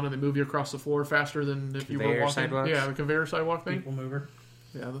stand on and they move you across the floor faster than if you were walking. Sidewalks. Yeah, the conveyor sidewalk thing. People mover.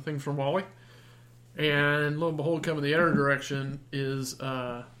 Yeah, the thing from Wall-E. And lo and behold, coming the other direction is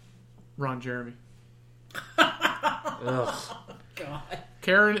Ron Jeremy. Ugh. God.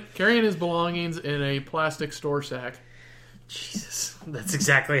 Carrying his belongings in a plastic store sack. Jesus. That's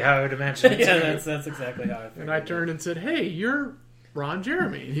exactly how I would imagine it. Yeah, that's exactly how I figured. And I turned and said, "Hey, you're Ron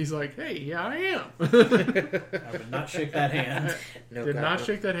Jeremy." And he's like, "Hey, yeah, I am." I would not shake that hand. Did not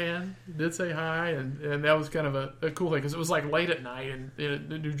shake that hand. Did say hi, and that was kind of a cool thing because it was like late at night in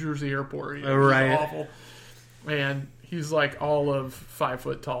the New Jersey airport. Oh, right. It was awful. And he's like all of 5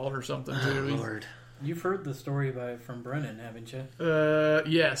 foot tall or something too. Oh, Lord. You've heard the story from Brennan, haven't you?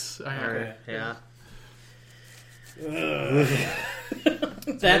 Yes, I have. Okay. Yeah.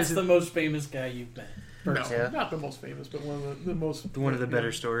 That's the most famous guy you've met. No, Yeah. not the most famous, but one of the most... One of the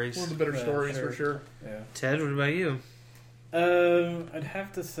better stories. One of the better stories, for sure. Yeah. Ted, what about you? I'd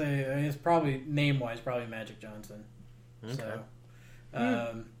have to say it's probably name-wise, probably Magic Johnson. Okay.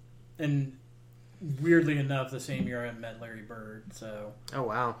 So, and weirdly enough, the same year I met Larry Bird. So, Oh,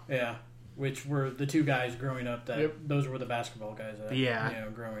 wow. yeah, which were the two guys growing up. Those were the basketball guys.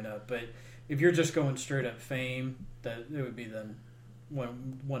 Growing up. But if you're just going straight up fame, that it would be them.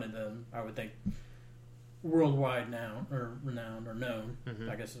 One of them, I would think, worldwide now or renowned or known.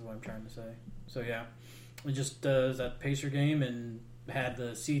 I guess is what I'm trying to say. So yeah. It just does that Pacer game and had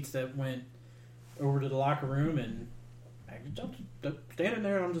the seats that went over to the locker room and Magic Johnson standing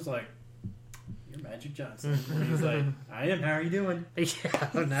there. And I'm just like, "You're Magic Johnson." And he's like, "I am. How are you doing?" Yeah,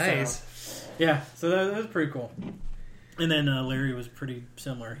 nice. So that was pretty cool. And then Larry was pretty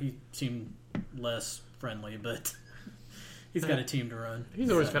similar. He seemed less friendly, but he's got a team to run.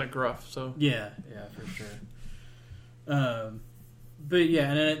 He's always kind of gruff. So yeah, for sure. But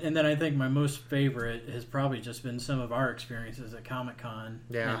yeah, and then I think my most favorite has probably just been some of our experiences at Comic-Con.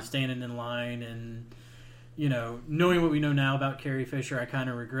 Yeah. And standing in line and, knowing what we know now about Carrie Fisher, I kind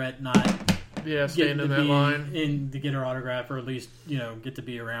of regret not staying in that line. To get her autograph or at least, get to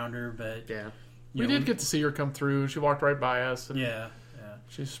be around her. But yeah. We did get to see her come through. She walked right by us. And yeah.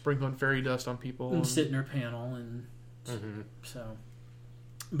 She's sprinkling fairy dust on people. And sit in her panel. And so.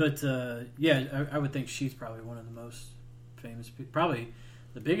 But, I would think she's probably one of the most famous people. Probably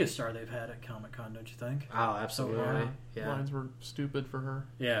the biggest star they've had at Comic-Con, don't you think? Oh, absolutely. Yeah. Lines were stupid for her.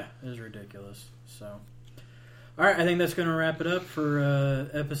 Yeah, it was ridiculous. So, all right, I think that's going to wrap it up for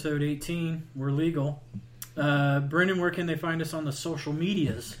episode 18. We're legal. Brendan, where can they find us on the social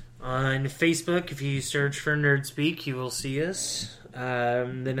medias? On Facebook, if you search for Nerdspeak, you will see us.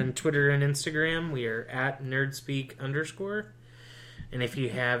 Then on Twitter and Instagram, we are at Nerdspeak_. And if you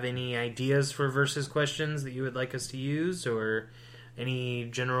have any ideas for versus questions that you would like us to use or any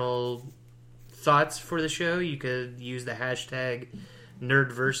general thoughts for the show, you could use the hashtag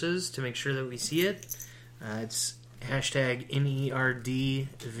NerdVersus to make sure that we see it. It's hashtag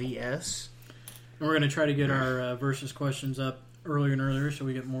NERDVS. And we're going to try to get our versus questions up earlier and earlier so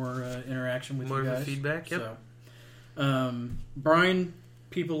we get more interaction with you guys. More of a feedback, yep. So, Brian,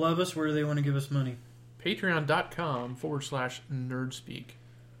 people love us. Where do they want to give us money? Patreon.com/Nerdspeak.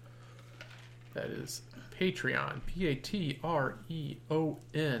 That is Patreon,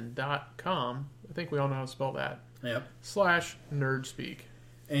 Patreon.com. I think we all know how to spell that. Yep. /Nerdspeak.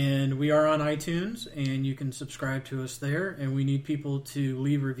 And we are on iTunes, and you can subscribe to us there. And we need people to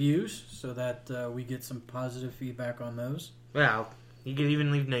leave reviews so that we get some positive feedback on those. Well, you could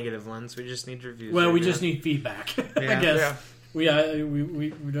even leave negative ones. We just need reviews. Well, we just need feedback, I guess. Yeah. We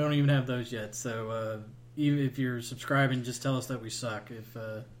don't even have those yet. So even if you're subscribing, just tell us that we suck. If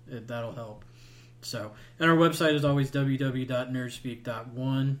that'll help. So, and our website is always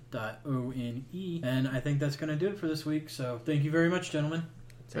www.nerdspeak.one.one. And I think that's going to do it for this week. So, thank you very much, gentlemen.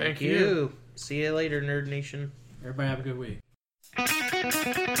 Thank you. See you later, Nerd Nation. Everybody have a good week.